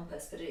and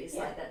compass, but it is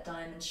like that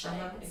diamond shape.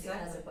 It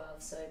has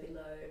above, so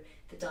below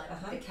the diamond,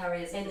 the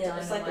carriers of the diamond.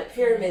 And it's like a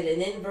pyramid,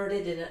 an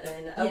inverted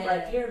and an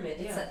upright pyramid.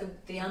 It's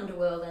like the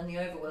underworld and the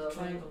overworld,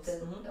 triangles,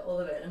 all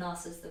of it, and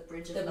us as the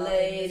bridge of the love.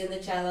 blade and the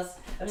chalice.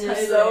 I mean, Totally.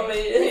 there's so many.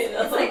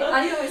 It's like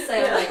I always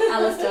say, I'm like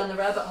Alice down the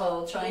rabbit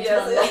hole, trying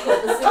to unlock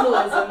all the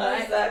symbolism,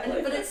 right?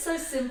 Exactly. But it's so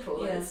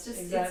simple. Yes,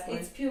 it's just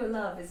it's pure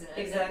love, isn't it?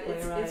 Exactly,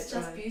 it's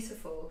just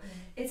beautiful.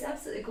 It's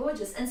absolutely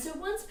gorgeous. And so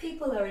once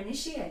people are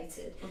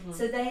initiated,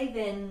 so they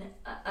then,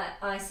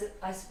 I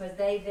suppose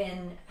they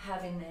then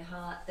have in their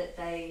heart that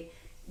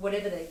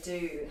whatever they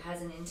do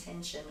has an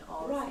intention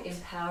of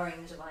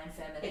empowering the divine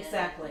feminine.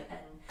 Exactly. And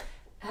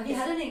have you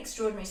had any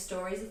extraordinary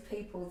stories of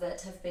people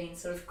that have been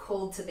sort of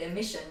called to their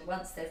mission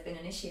once they've been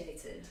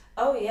initiated?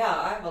 Oh yeah,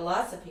 I have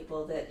lots of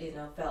people that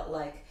felt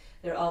like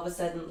they're all of a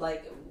sudden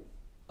like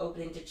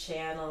opening to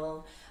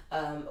channel.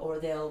 Or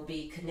they'll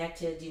be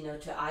connected,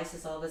 to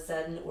Isis all of a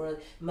sudden, or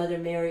Mother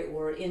Mary,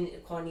 or in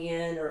Kuan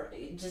Yin, or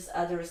just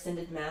other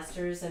ascended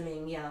masters. I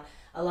mean,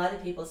 a lot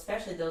of people,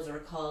 especially those who are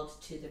called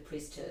to the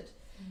priesthood,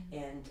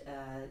 and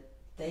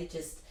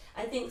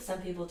I think some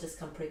people just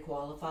come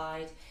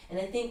pre-qualified, and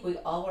I think we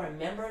all are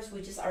members.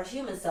 Our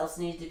human selves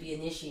need to be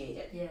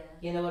initiated. Yeah.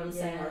 You know what I'm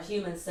saying? Our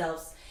human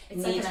selves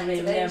need to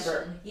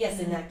remember. Yes,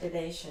 an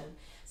activation.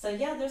 So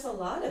there's a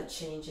lot of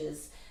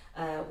changes.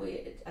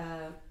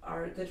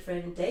 Our good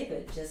friend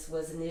David just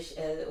was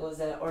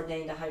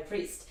ordained a high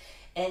priest,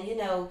 and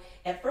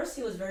at first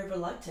he was very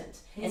reluctant,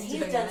 and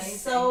he's done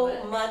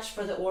so much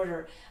for the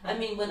order. I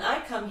mean, when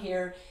I come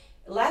here,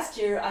 last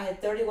year I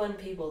had 31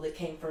 people that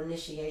came for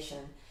initiation,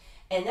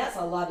 and that's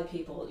a lot of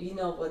people. You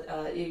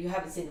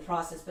haven't seen the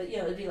process, but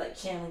it'd be like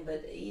channeling.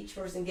 But each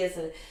person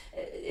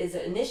is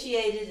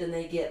initiated, and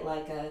they get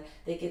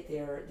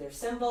their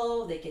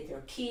symbol, they get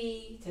their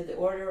key to the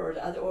order or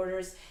the other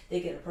orders. They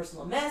get a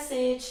personal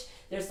message.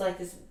 There's like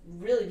this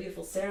really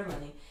beautiful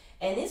ceremony,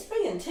 and it's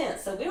pretty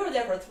intense. So we were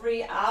there for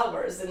 3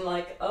 hours, and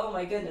oh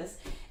my goodness.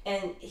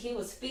 And he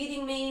was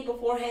feeding me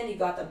beforehand. He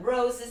got the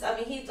roses. I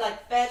mean, he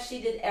fetched. He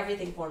did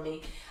everything for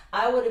me.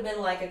 I would have been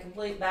like a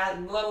complete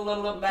basket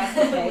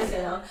case,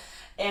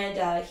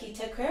 And he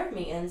took care of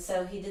me, and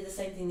so he did the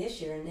same thing this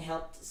year and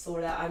helped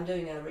sort out. I'm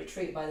doing a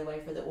retreat, by the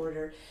way, for the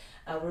order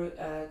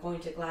we're going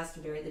to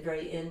Glastonbury at the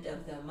very end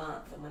of the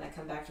month. And when I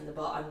come back from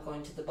I'm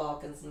going to the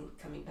Balkans and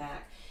coming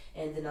back.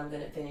 And then I'm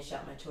going to finish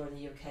out my tour in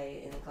the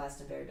UK in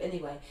Glastonbury. But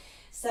anyway,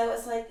 so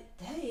it's like,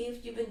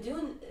 Dave, you've been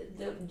doing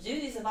the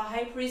duties of a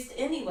high priest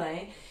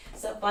anyway.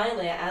 So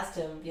finally I asked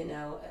him,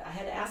 I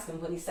had to ask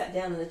him when he sat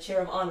down in the chair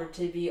of honor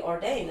to be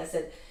ordained. I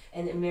said,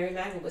 and Mary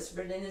Magdalene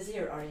whispered in his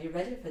ear, "Are you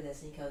ready for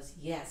this?" And he goes,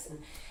 "Yes."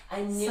 And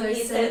I knew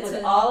he said it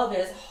with all of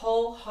his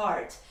whole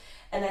heart.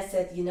 And I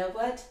said, you know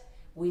what?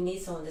 We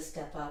need someone to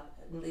step up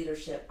in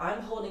leadership.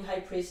 I'm holding high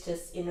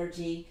priestess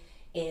energy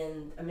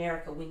in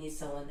America. We need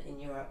someone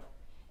in Europe.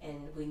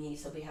 And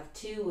we have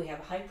two. We have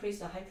a high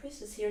priest and a high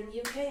priestess here in the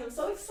UK. I'm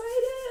so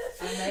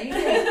excited. Amazing.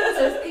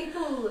 So if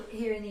people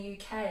here in the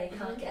UK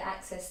can't get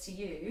access to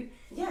you,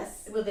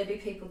 yes, will there be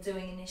people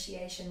doing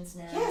initiations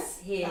now? Yes,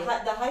 here.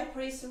 The high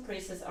priests and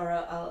priestess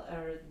are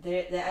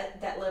there. At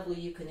that level,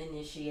 you can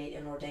initiate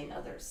and ordain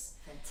others.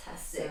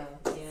 Fantastic.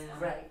 So, yeah.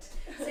 Great.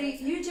 So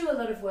you do a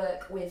lot of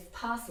work with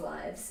past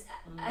lives.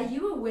 Are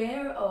you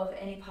aware of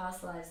any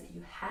past lives that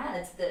you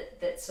had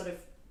that sort of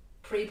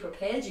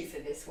pre-prepared you for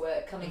this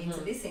work coming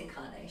into this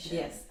incarnation?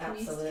 Yes,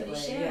 absolutely. Can you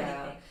share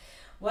anything?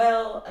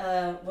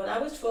 Well, when I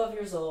was 12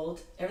 years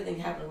old, everything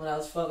happened when I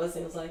was 12. It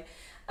seems like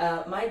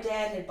my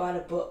dad had bought a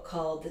book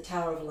called The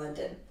Tower of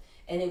London,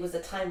 and it was a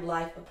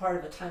part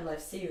of a Time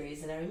Life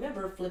series. And I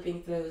remember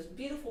flipping through, it was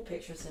beautiful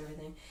pictures and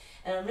everything.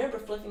 And I remember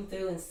flipping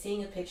through and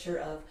seeing a picture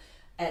of,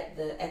 at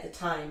the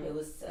time, it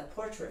was a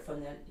portrait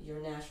from your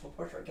National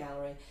Portrait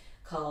Gallery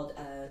called,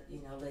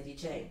 Lady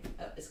Jane.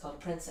 It's called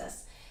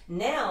Princess.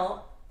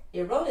 Now,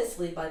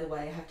 erroneously, by the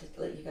way, I have to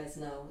let you guys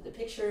know, the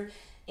picture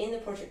in the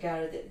portrait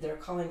gallery that they're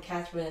calling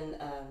Catherine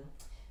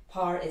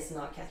Parr is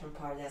not Catherine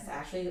Parr. That's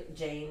actually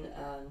Jane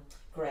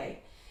Grey.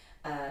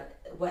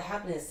 What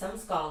happened is some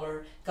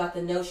scholar got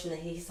the notion that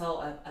he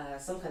saw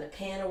some kind of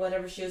pen or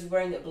whatever she was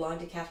wearing that belonged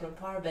to Catherine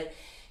Parr, but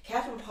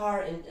Catherine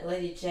Parr and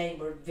Lady Jane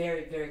were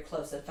very, very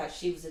close. In fact,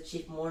 she was the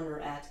chief mourner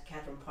at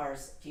Catherine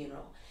Parr's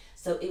funeral.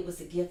 So it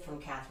was a gift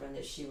from Catherine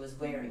that she was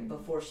wearing.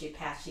 Before she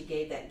passed, she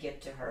gave that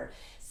gift to her.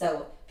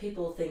 So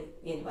people think,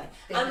 anyway,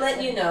 I'm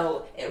letting you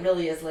know it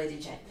really is Lady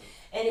Jane.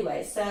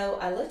 Anyway, so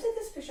I looked at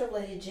this picture of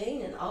Lady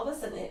Jane, and all of a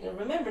sudden,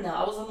 remember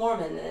now, I was a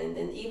Mormon,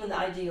 and even the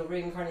idea of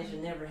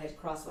reincarnation never had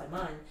crossed my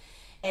mind.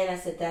 And I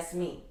said, that's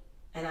me.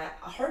 And I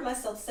heard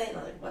myself say it, and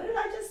I was like, what did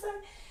I just say?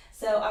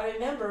 So I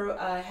remember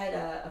I had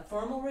a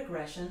formal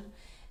regression,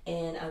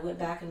 and I went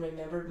back and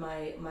remembered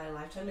my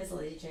lifetime as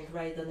Lady Jane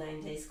Grey, the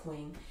 9 Days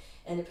Queen.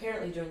 And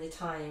apparently during the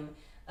time,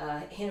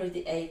 Henry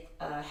VIII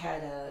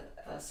had a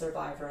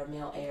survivor, a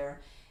male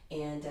heir,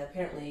 and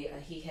apparently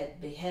he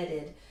had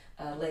beheaded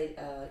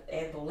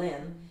Anne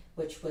Boleyn,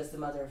 which was the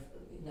mother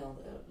of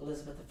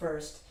Elizabeth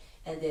I,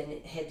 and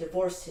then had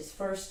divorced his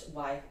first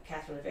wife,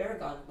 Catherine of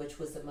Aragon, which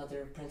was the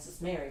mother of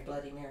Princess Mary,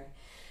 Bloody Mary.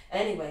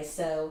 Anyway,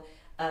 so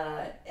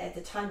at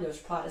the time there was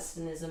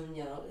Protestantism.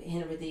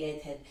 Henry VIII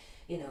had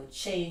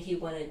changed. He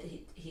wanted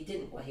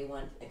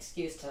an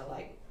excuse to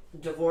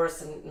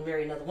divorce and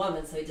marry another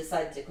woman, so he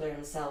decided to declare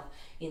himself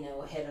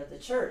head of the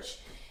church.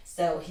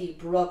 So he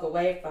broke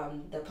away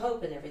from the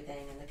Pope and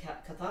everything and the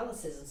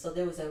Catholicism. So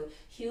there was a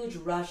huge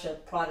rush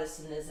of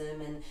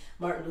Protestantism, and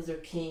Martin Luther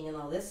King and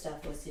all this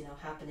stuff was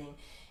happening.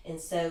 And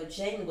so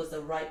Jane was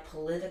the right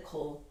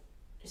political.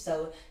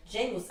 So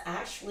Jane was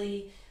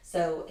actually.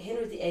 So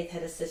Henry VIII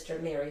had a sister,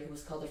 Mary, who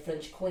was called the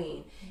French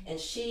Queen, and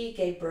she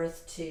gave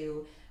birth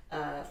to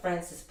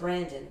Frances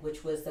Brandon,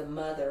 which was the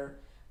mother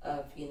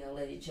of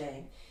Lady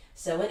Jane.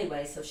 So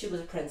anyway, so she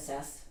was a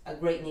princess, a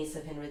great niece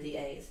of Henry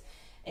VIII,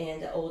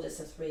 and the oldest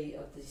of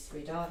these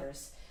three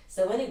daughters.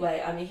 So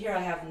anyway, here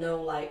I have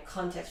no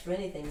context for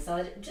anything. So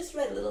I just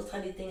read a little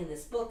tiny thing in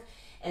this book,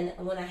 and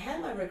when I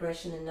had my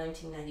regression in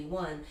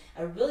 1991,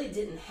 I really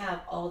didn't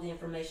have all the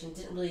information,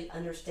 didn't really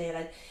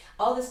understand.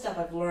 All this stuff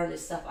I've learned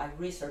is stuff I've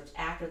researched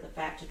after the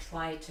fact to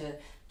try to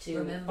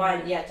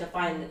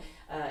find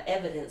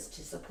evidence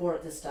to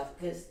support this stuff,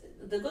 because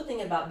the good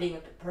thing about being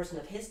a person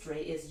of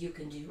history is you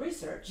can do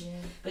research. Yeah.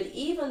 But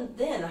even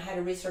then I had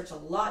to research a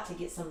lot to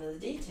get some of the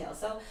details.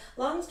 So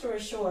long story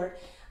short,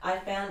 I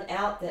found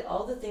out that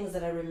all the things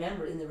that I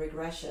remembered in the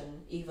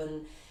regression,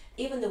 even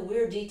the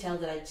weird detail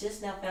that I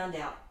just now found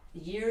out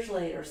years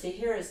later. See,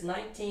 here is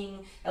that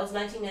was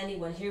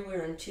 1991, here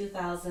we're in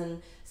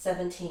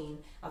 2017.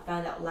 I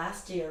found out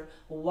last year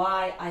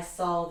why I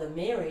saw the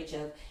marriage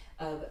of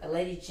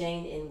Lady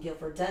Jane and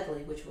Guilford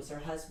Dudley, which was her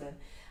husband,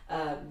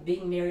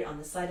 being married on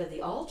the side of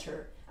the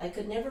altar. I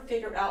could never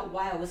figure out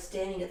why I was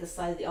standing at the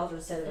side of the altar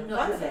instead of in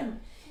front of him.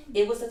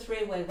 It was a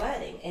three-way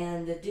wedding,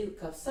 and the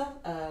Duke of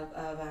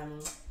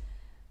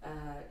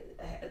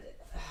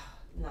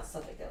not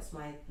Suffolk. That was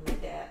my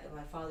dad,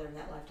 my father in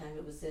that lifetime.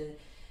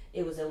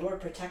 It was a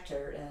Lord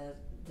Protector,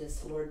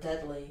 this Lord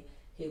Dudley,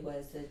 who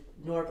was the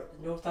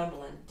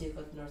Northumberland, Duke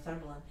of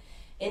Northumberland.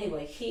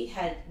 Anyway, he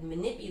had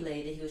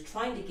manipulated. He was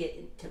trying to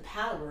get to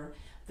power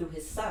through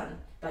his son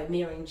by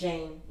marrying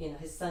Jane,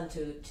 his son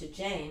to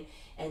Jane,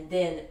 and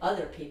then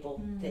other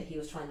people that he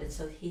was trying to.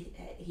 So he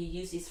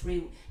used these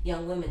 3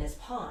 young women as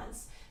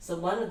pawns. So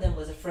one of them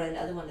was a friend,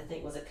 the other one I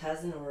think was a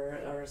cousin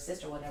or a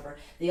sister, or whatever.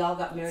 They all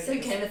got married. So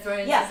Game of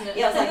Thrones, yeah, isn't it?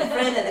 Yeah, it was like a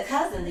friend and a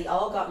cousin. They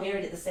all got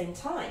married at the same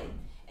time.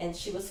 And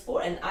she was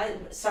 4, and I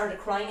started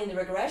crying in the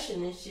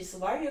regression, and she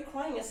said, "Why are you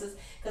crying?" I says,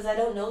 "Because I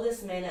don't know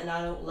this man, and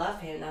I don't love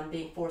him, and I'm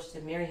being forced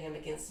to marry him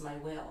against my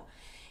will."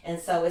 And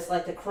so it's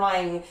like the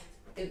crying,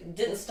 it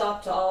didn't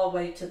stop to all the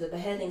way to the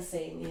beheading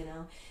scene,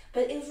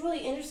 But it was really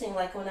interesting,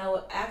 like when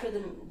after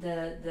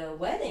the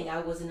wedding, I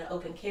was in an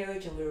open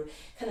carriage, and we were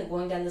kind of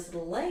going down this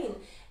little lane,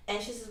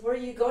 and she says, "Where are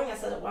you going?" I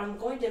said, "Well, I'm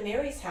going to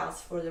Mary's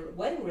house for the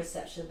wedding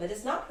reception, but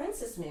it's not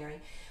Princess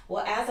Mary."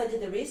 Well, as I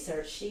did the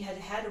research, she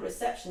had a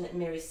reception at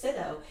Mary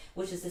Sitto,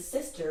 which is the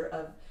sister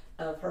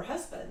of her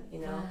husband,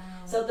 Wow.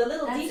 So the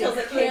little That's details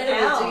that came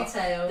out,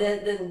 detail.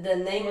 the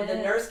name of the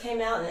nurse came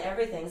out and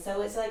everything.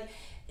 So it's like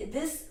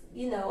this,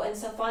 and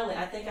so finally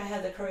I think I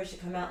had the courage to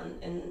come out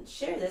and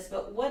share this.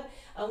 But what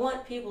I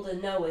want people to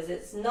know is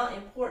it's not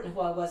important who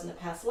I was in a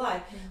past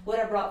life. What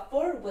I brought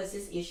forward was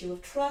this issue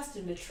of trust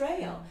and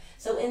betrayal.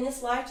 So in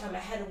this lifetime I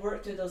had to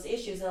work through those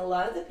issues, and a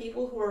lot of the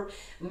people who are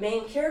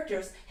main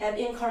characters have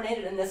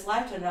incarnated in this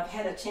lifetime, and I've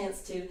had a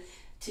chance to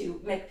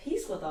make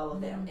peace with all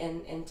of them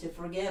and to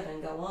forgive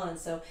and go on.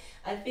 So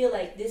I feel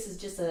like this is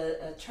just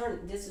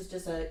this is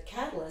just a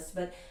catalyst,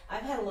 but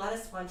I've had a lot of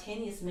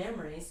spontaneous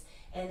memories,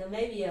 and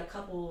maybe a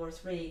couple or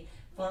 3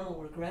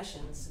 formal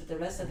regressions, but the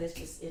rest of it's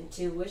just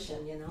intuition,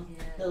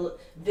 little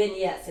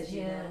vignettes, as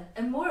you know.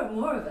 And more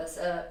of us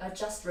are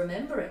just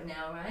remembering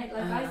now, right?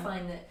 Like I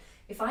find that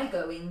if I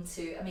go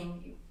into,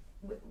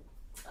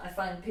 I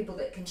find people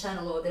that can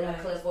channel or that are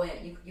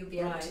clairvoyant, you'll be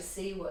able to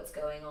see what's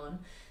going on.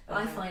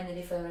 I find that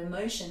if an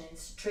emotion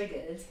is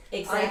triggered,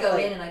 I go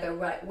in and I go,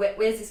 right,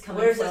 where's this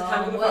coming from? Where's this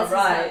coming from?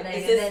 Right.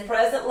 Is this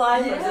present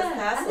life or is this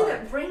past life? And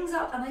then it brings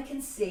up, and I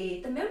can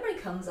see the memory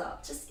comes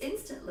up just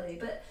instantly.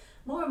 But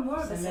more and more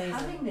of us are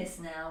having this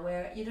now,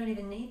 where you don't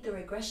even need the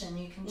regression.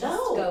 You can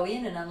just go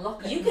in and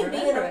unlock it. You can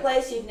be in a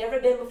place you've never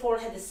been before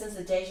and have this sense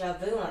of deja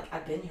vu, like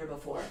I've been here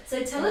before.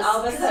 So tell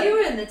us, because you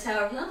were in the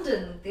Tower of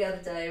London the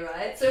other day,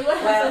 right? So what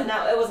happened?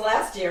 Well, no, it was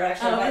last year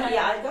actually. But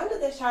yeah, I'd gone to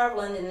the Tower of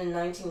London in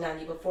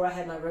 1990 before I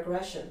had my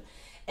regression.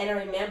 And I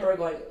remember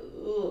going,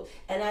 ooh,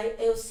 and it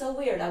was so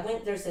weird.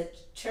 There's a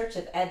church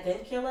of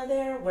Adventula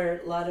there where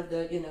a lot of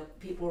the,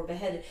 people were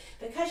beheaded.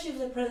 Because she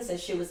was a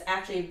princess, she was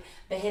actually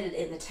beheaded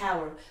in the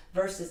tower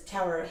versus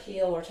Tower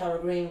Hill or Tower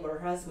Green where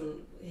her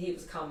husband, he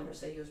was a commoner,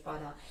 so he was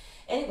brought out.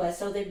 Anyway,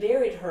 so they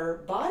buried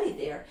her body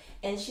there,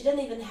 and she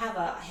didn't even have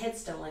a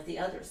headstone like the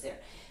others there.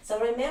 So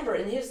I remember,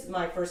 and here's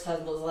my first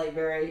husband was like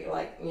very,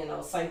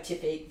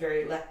 scientific,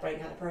 very left-brain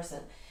kind of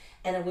person.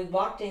 And we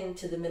walked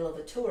into the middle of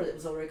a tour that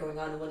was already going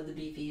on, and one of the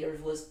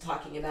beefeaters was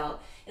talking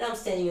about, and I'm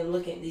standing and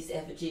looking at these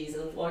effigies,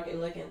 and I was walking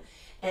and looking,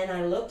 and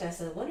I looked, I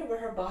said, I wonder where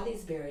her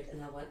body's buried,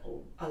 and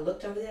I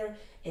looked over there,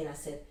 and I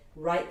said,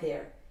 right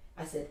there.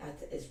 I said,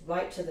 it's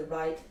right to the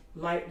right,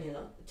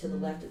 to the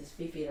left of this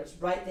beefeater, it's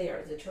right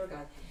there, the tour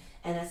guide.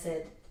 And I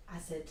said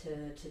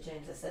to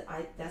James, I said,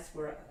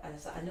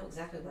 I know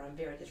exactly where I'm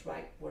buried, it's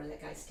right where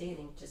that guy's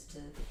standing, just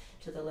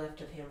to the left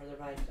of him or the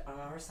right on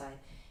our side.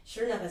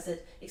 Sure enough, I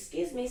said,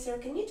 excuse me, sir,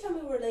 can you tell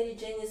me where Lady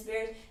Jane is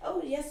buried?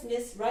 Oh, yes,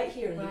 miss, right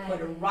here. And he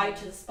pointed right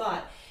to the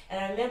spot.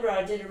 And I remember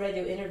I did a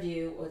radio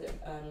interview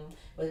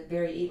with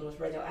Barry Eaton, was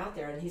radio out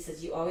there, and he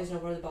says, you always know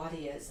where the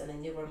body is, and I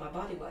knew where my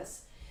body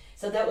was.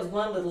 So that was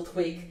one little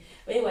tweak.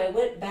 But anyway, I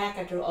went back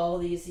after all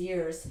these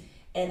years,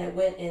 and I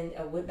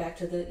went back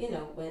to the,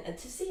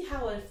 to see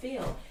how it would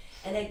feel.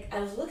 And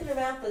I was looking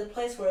around for the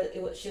place where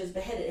she was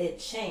beheaded. It had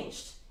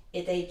changed.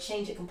 They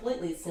changed it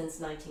completely since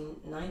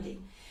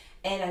 1990.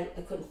 And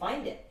I couldn't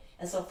find it.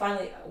 And so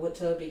finally I went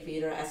to a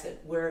beefeater, I asked him,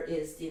 where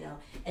is,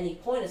 and he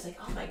pointed, it's like,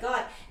 oh my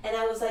God. And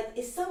I was like,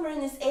 it's somewhere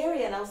in this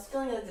area. And I was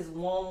feeling like this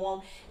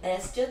warm. And I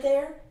stood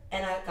there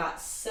and I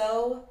got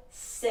so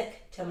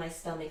sick to my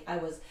stomach. I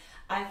felt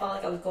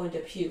like I was going to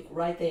puke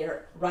right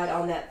there, right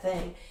on that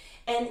thing.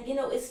 And,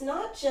 it's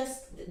not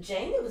just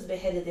Jane that was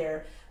beheaded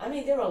there. I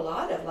mean, there were a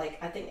lot of, I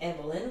think Anne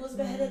Boleyn was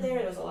beheaded there.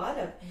 There was a lot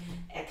of,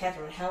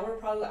 Catherine Howard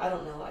probably, I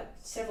don't know,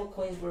 several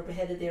queens were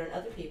beheaded there and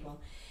other people.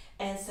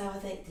 And so I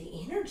think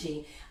the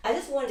energy, I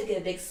just wanted to get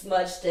a big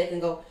smudge stick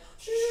and go,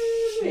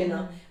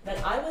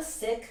 But I was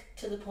sick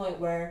to the point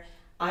where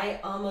I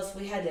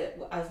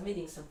was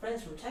meeting some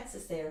friends from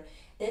Texas there,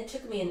 and it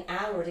took me an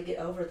hour to get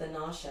over the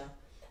nausea.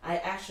 I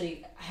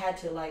actually had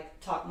to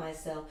talk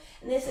myself.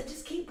 And they said,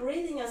 just keep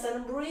breathing. I said,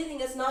 I'm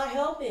breathing, it's not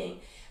helping.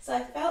 So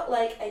I felt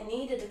like I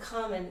needed to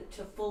come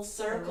into full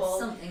circle.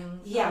 So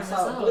I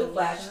saw a blue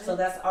flash, right? So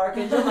that's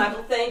Archangel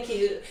Michael, thank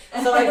you.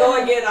 So I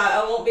go again,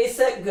 I won't be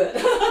sick, good.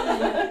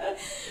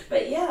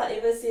 But yeah,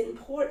 it was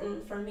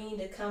important for me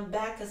to come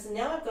back, because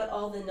now I've got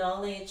all the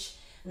knowledge,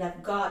 and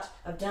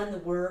I've done the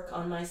work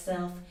on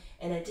myself,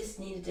 and I just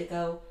needed to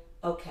go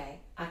okay,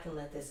 I can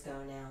let this go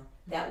now.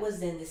 That was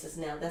then, this is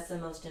now. That's the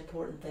most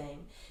important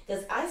thing.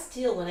 Because I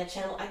still, when I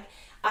channel,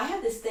 I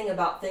have this thing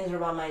about things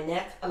around my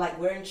neck. I like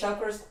wearing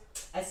chokers.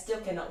 I still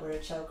cannot wear a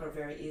choker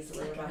very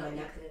easily around my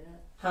neck.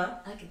 Huh?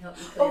 I can help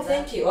you clear that. Oh,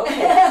 thank you. Okay.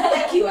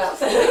 Thank you,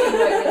 Alex.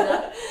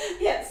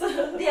 Yes.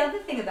 The other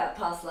thing about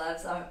past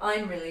lives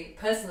I'm really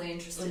personally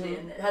interested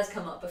in, it has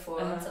come up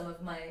before on some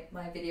of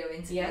my video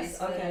interviews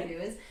for the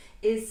viewers,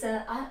 is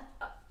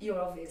you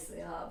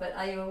obviously are, but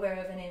are you aware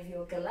of any of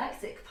your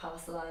galactic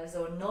past lives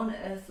or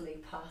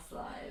non-earthly past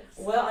lives?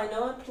 Well, I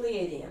know I'm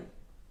Pleiadian,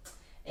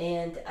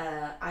 and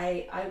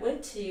I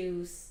went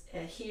to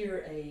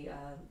hear a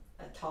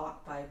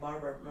talk by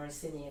Barbara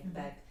Morosini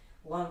back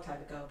a long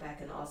time ago, back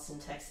in Austin,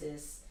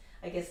 Texas,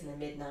 I guess in the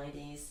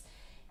mid-90s.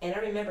 And I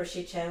remember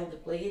she channeled the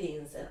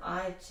Pleiadians, and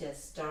I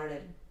just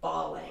started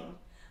bawling.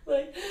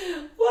 Like,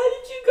 why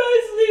did you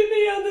guys leave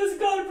me on this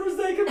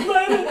godforsaken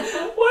planet?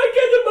 Why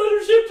can't the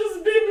mothership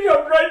just beam me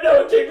up right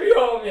now and take me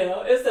home? You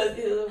know,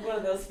 it's one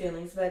of those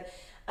feelings. But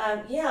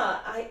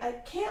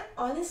I can't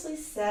honestly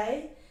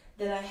say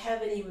that I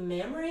have any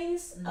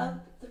memories of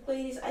the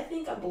Pleiades. I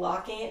think I'm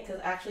blocking it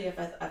because actually, if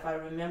I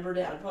remembered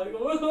it, I'd probably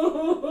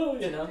go,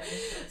 you know.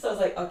 So I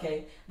was like,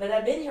 okay. But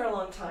I've been here a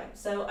long time,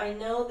 so I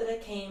know that I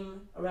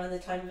came around the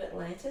time of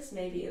Atlantis,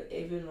 maybe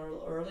even a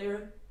little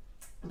earlier.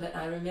 But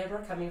I remember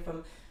coming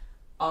from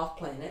off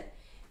planet,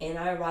 and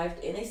I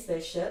arrived in a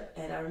spaceship,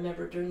 and I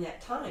remember during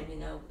that time, you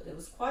know, it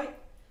was quite,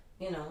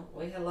 you know,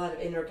 we had a lot of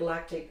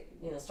intergalactic,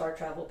 you know, star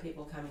travel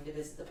people coming to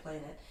visit the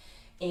planet,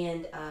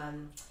 and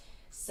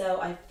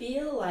so I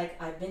feel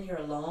like I've been here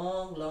a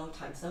long, long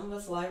time. Some of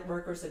us light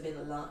workers have been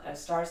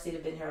starseed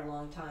have been here a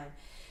long time.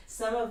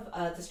 Some of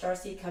the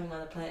starseed coming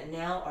on the planet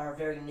now are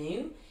very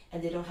new,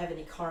 and they don't have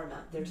any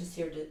karma. They're just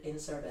here in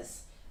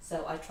service.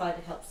 So I try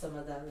to help some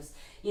of those.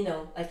 You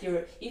know, like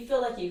you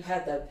feel like you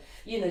have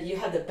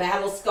the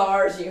battle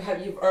scars.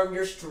 You've earned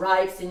your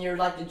stripes, and you're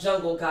like the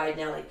jungle guide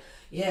now. Like,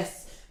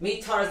 yes, me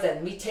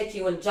Tarzan, me take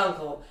you in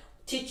jungle,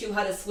 teach you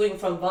how to swing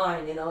from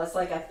vine. You know, it's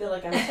like I feel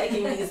like I'm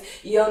taking these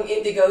young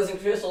indigos and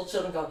crystal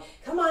children, going,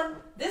 come on,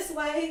 this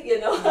way. You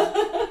know,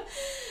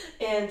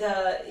 and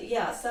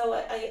so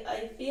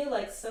I feel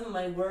like some of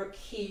my work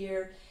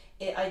here,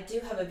 I do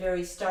have a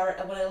very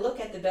when I look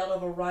at the belt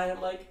of Orion,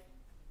 I'm like,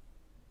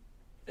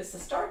 it's a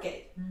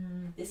Stargate.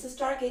 It's a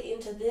Stargate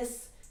into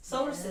this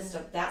solar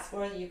system. That's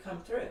where you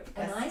come through.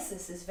 And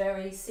Isis is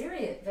very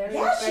Syrian. Very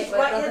she's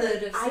right in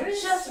the, I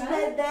just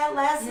read that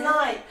last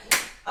night.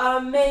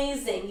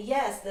 Amazing.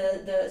 Yes,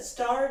 the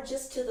star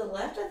just to the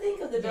left, I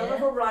think, of the belt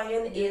of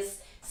Orion is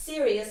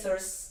Sirius or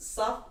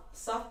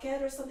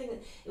Softcat or something.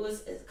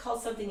 It's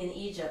called something in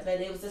Egypt, but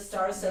it was a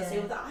star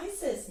associated with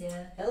Isis.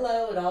 Yeah.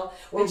 Hello, it all.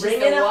 We're Which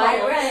bringing is the it white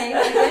home. ring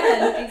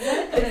again.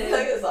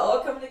 Exactly. It's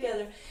all coming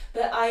together.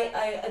 But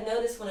I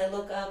notice when I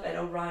look up at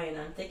Orion,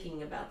 I'm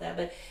thinking about that.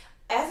 But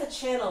as a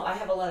channel, I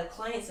have a lot of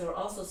clients who are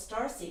also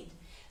starseed.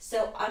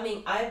 So, I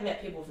mean, I've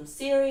met people from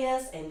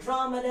Sirius,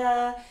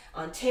 Andromeda,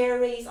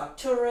 Antares,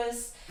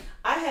 Arcturus.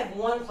 I have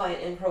one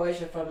client in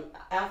Croatia from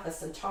Alpha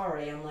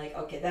Centauri. I'm like,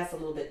 okay, that's a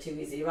little bit too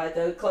easy, right?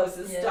 The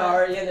closest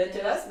star,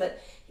 to us.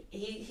 But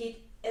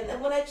and then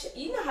when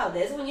you know how it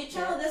is, when you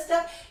channel this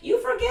stuff,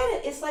 you forget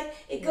it. It's like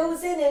it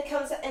goes in and it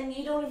comes out, and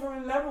you don't even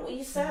remember what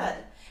you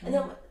said. And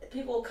then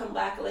people will come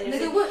back later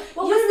and say, what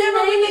was their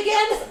name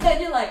again?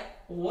 And you're like,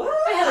 what?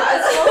 I had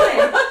it this morning.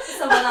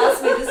 Someone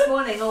asked me this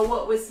morning,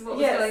 what was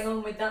going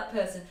on with that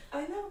person?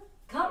 I know.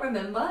 Can't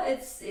remember.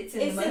 It's in the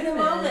moment. It's in the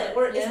moment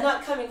where it's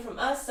not coming from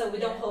us, so we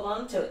don't hold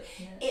on to it.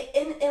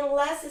 Yeah.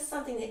 Unless it's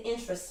something that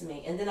interests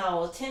me, and then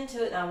I'll attend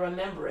to it and I'll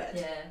remember it.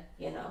 Yeah.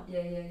 You know.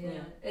 Yeah.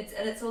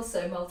 It's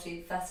also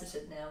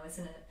multifaceted now,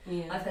 isn't it?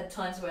 Yeah. I've had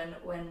times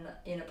when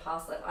in a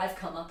past life I've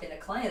come up in a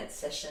client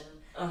session.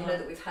 You know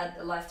that we've had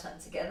a lifetime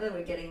together.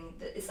 We're getting.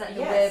 It's like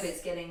the web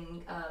is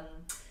getting.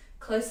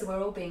 Closer,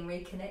 we're all being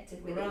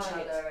reconnected with each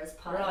other as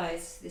part of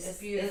this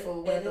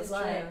beautiful web of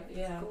life.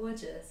 Yeah. It's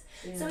gorgeous.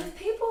 Yeah. So if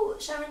people,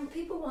 Sharon,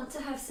 want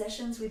to have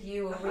sessions with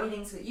you or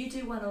readings with you,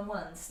 do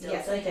one-on-ones still,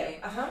 yes, I do.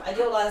 You? I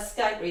do a lot of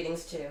Skype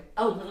readings too.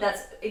 Oh,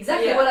 that's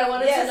exactly what I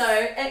wanted to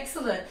know.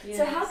 Excellent. Yes.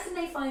 So how can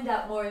they find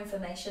out more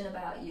information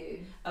about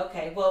you?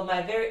 Okay, well,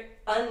 my very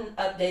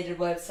unupdated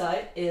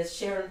website is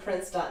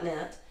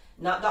sharonprince.net,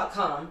 not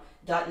 .com,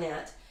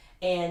 .net.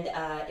 And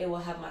it will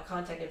have my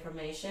contact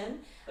information.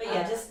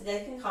 But just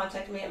they can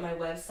contact me at my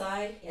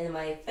website and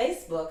my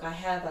Facebook. I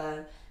have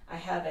a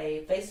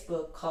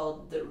Facebook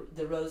called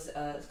the Rose.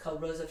 It's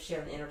called Rose of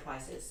Sharon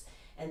Enterprises,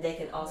 and they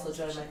can also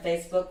join my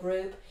Facebook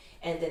group.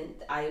 And then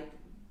I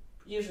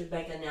usually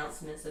make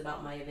announcements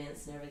about my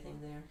events and everything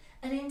there.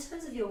 And in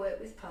terms of your work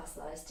with past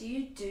lives, do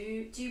you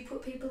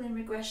put people in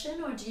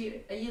regression, or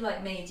are you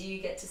like me? Do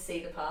you get to see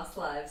the past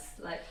lives?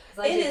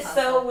 It is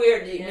so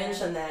weird that you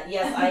mention that.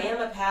 Yes, I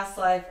am a past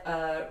life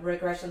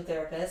regression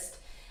therapist.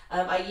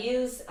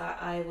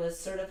 I was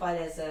certified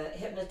as a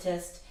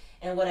hypnotist,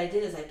 and what I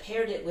did is I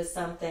paired it with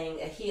something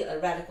a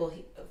radical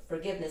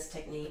forgiveness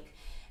technique.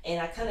 And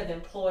I kind of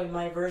employ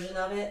my version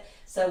of it.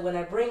 So when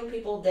I bring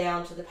people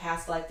down to the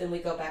past life, then we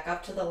go back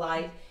up to the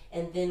light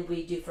and then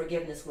we do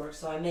forgiveness work.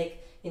 So I make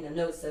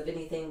notes of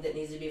anything that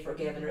needs to be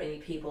forgiven or any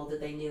people that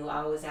they knew. I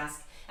always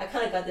ask. I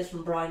kind of got this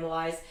from Brian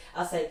Wise.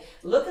 I'll say,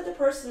 look at the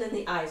person in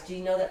the eyes. Do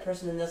you know that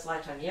person in this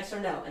lifetime? Yes or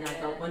no? And I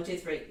go 1, 2,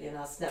 3.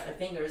 I'll snap my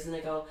fingers, and they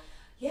go,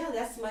 yeah,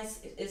 that's my.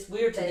 It's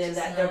weird to them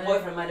that their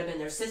boyfriend might have been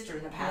their sister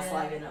in the past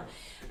life,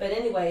 But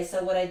anyway,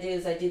 so what I do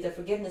is I do the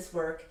forgiveness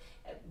work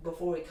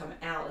before we come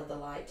out of the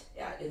light,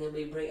 and then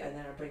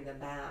I bring them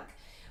back.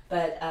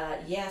 But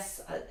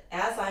yes,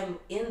 as I'm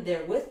in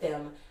there with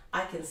them,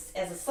 I can,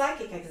 as a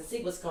psychic, I can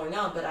see what's going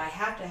on, but I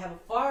have to have a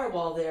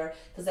firewall there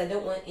because I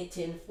don't want it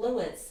to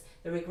influence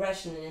the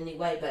regression in any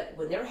way. But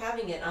when they're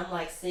having it, I'm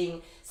like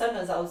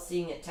sometimes I'm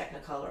seeing it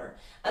technicolor.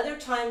 Other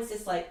times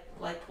it's like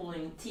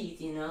pulling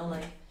teeth,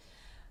 like,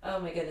 oh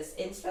my goodness.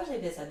 And especially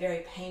if it's a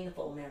very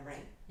painful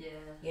memory.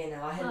 Yeah.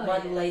 I had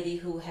one lady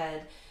who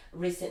had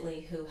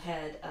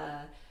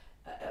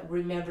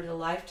remembered a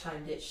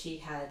lifetime that she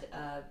had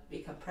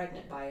become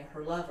pregnant by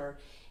her lover.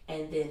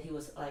 And then he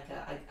was like,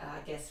 I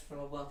guess from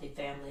a wealthy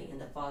family,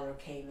 and the father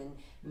came and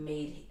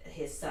made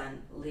his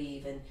son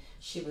leave, and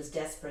she was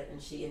desperate,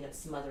 and she ended up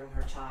smothering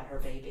her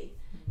baby.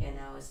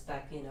 It's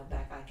back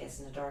I guess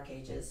in the dark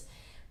ages.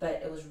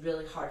 But it was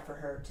really hard for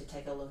her to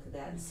take a look at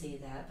that and see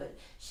that. But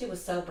she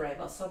was so brave.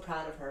 I was so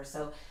proud of her.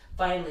 So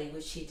finally,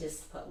 she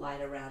just put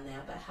light around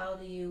that. But how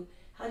do you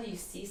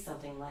see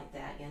something like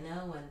that,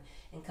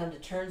 and come to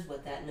terms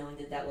with that, knowing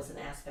that was an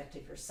aspect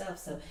of yourself?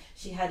 So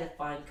she had to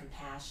find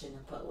compassion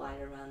and put light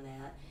around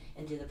that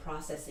and do the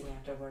processing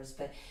afterwards.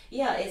 But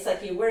yeah, it's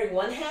like you're wearing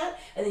one hat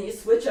and then you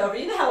switch over.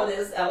 You know how it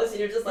is, Alice, and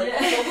you're just like,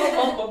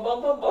 boom, boom,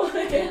 boom, boom, boom,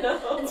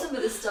 And some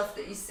of the stuff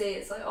that you see,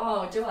 it's like,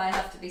 oh, do I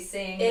have to be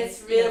seeing it's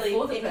this, really,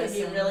 for the it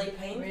person? can be really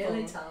painful.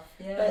 Really tough,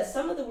 yeah. But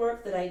some of the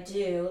work that I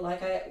do,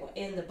 like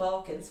in the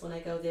Balkans, when I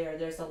go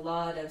there's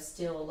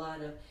still a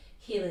lot of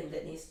healing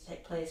that needs to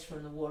take place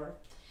from the war.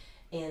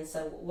 And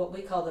so what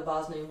we call the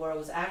Bosnian War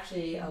was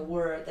actually a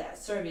war that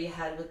Serbia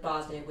had with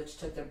Bosnia, which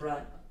took the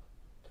brunt,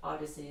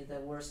 obviously the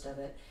worst of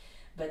it.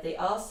 But they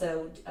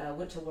also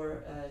went to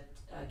war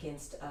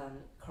against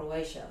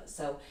Croatia.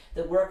 So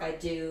the work I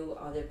do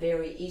on the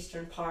very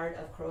eastern part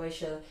of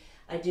Croatia,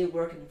 I do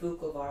work in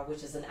Vukovar,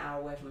 which is an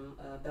hour away from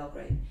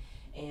Belgrade.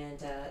 And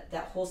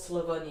that whole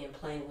Slavonian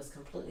plain was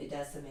completely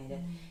decimated.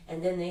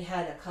 And then they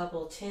had a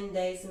couple, 10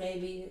 days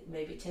maybe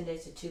 10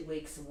 days to 2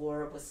 weeks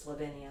war with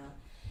Slovenia.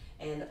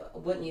 And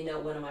wouldn't you know,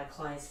 one of my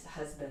clients'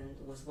 husband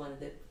was one of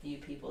the few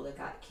people that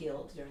got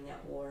killed during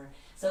that war.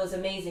 So it was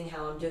amazing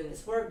how I'm doing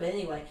this work. But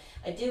anyway,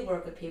 I do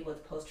work with people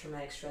with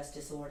post-traumatic stress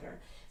disorder.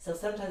 So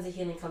sometimes the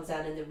healing comes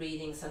out in the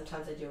reading.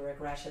 Sometimes I do a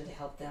regression to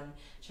help them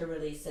to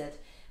release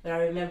it. But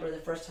I remember the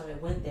first time I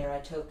went there, I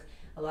took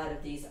a lot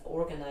of these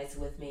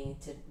organized with me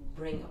to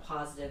bring a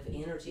positive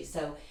energy.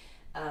 So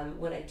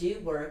when I do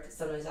work,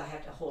 sometimes I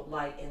have to hold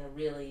light in a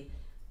really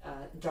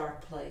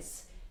dark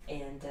place.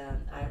 And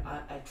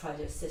I try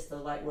to assist the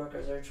light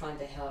workers that are trying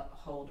to help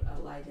hold a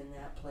light in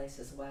that place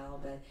as well.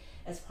 But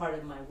as part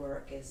of my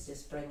work is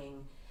just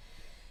bringing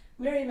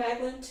Mary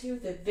Magdalene to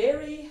the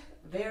very,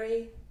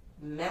 very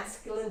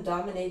masculine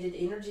dominated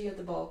energy of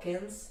the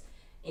Balkans.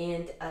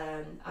 And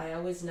I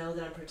always know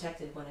that I'm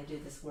protected when I do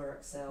this work.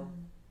 So,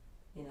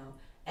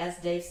 as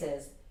Dave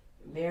says,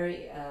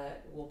 Mary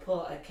will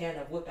pull a can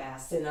of whoop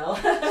ass, She will.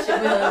 She's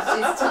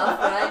tough,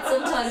 right?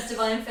 Sometimes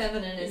divine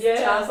feminine is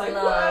tough like,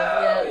 love.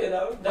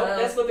 Wow, don't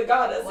mess with the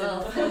goddess.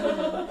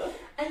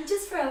 And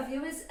just for our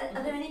viewers,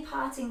 are there any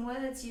parting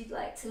words you'd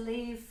like to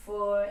leave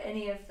for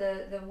any of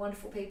the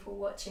wonderful people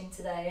watching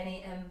today?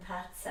 Any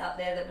empaths out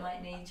there that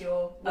might need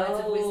your words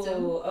of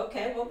wisdom?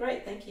 Okay. Well,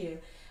 great. Thank you.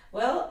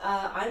 Well,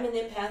 I'm an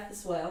empath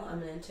as well.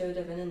 I'm an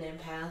intuitive and an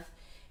empath.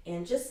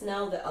 And just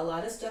know that a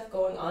lot of stuff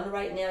going on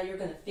right now, you're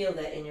going to feel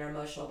that in your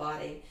emotional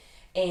body.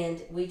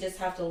 And we just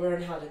have to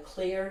learn how to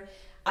clear.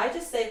 I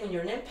just say when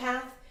you're an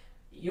empath,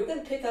 you're going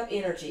to pick up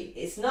energy.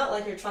 It's not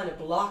like you're trying to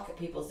block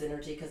people's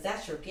energy, because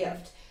that's your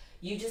gift.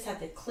 You just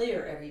have to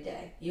clear every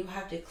day. You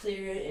have to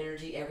clear your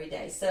energy every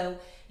day. So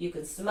you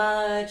can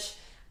smudge,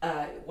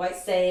 white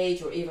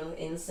sage, or even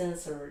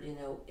incense, or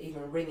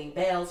even ringing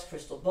bells,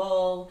 crystal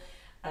bowl.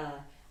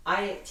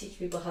 I teach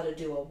people how to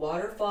do a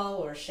waterfall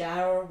or a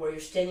shower where you're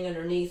standing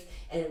underneath,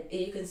 and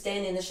you can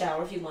stand in the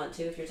shower if you want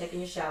to, if you're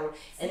taking a shower,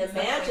 and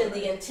imagine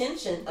the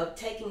intention of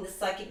taking the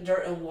psychic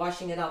dirt and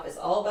washing it off. It's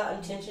all about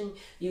intention.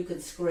 You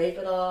can scrape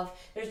it off.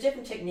 There's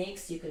different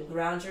techniques. You can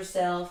ground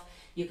yourself.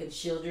 You can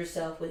shield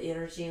yourself with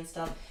energy and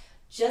stuff.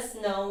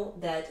 Just know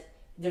that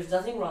there's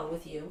nothing wrong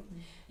with you.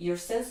 You're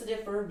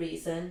sensitive for a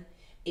reason.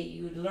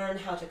 You learn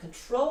how to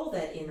control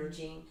that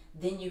energy,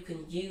 then you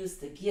can use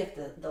the gift,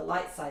 the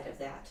light side of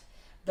that.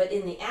 But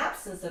in the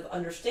absence of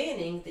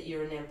understanding that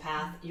you're an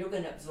empath, you're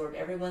going to absorb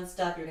everyone's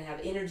stuff. You're going to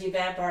have energy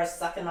vampires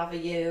sucking off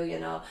of you, You're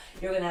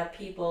going to have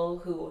people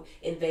who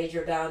invade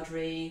your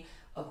boundary,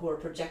 who are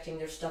projecting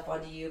their stuff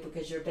onto you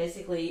because you're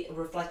basically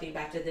reflecting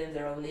back to them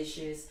their own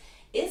issues.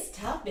 It's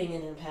tough being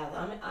an empath.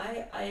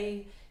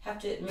 I have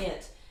to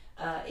admit,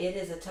 it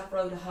is a tough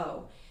road to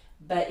hoe.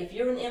 But if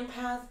you're an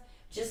empath,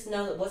 just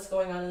know that what's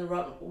going on in the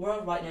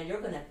world right now, you're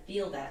going to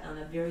feel that on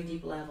a very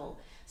deep level.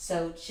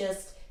 So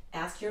just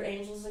ask your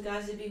angels and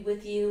guides to be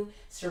with you,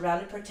 surround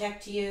and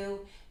protect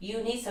you.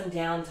 You need some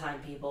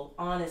downtime, people,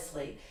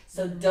 honestly.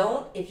 So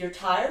don't, if you're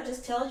tired,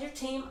 just tell your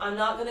team, I'm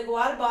not going to go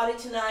out of body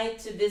tonight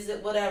to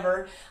visit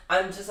whatever.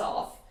 I'm just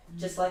off.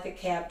 Just like a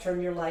cab,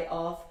 turn your light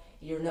off.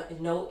 You're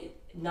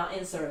not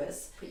in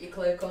service. Put your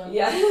cloak on.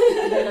 Yeah.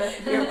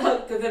 Your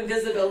cloak of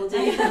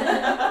invisibility.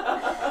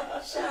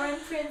 Sharon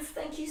Prince,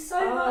 thank you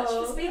so much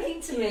for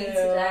speaking to me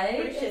today.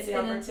 Appreciate the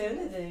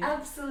opportunity.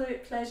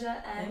 Absolute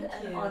pleasure and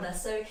an honour.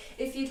 So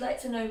if you'd like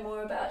to know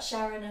more about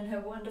Sharon and her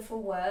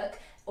wonderful work,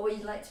 or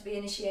you'd like to be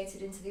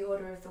initiated into the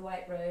Order of the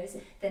White Rose,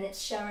 then it's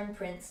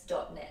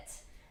sharonprince.net.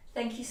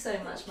 Thank you so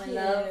much, my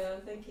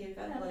love. Thank you.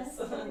 God bless.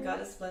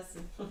 God is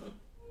blessing.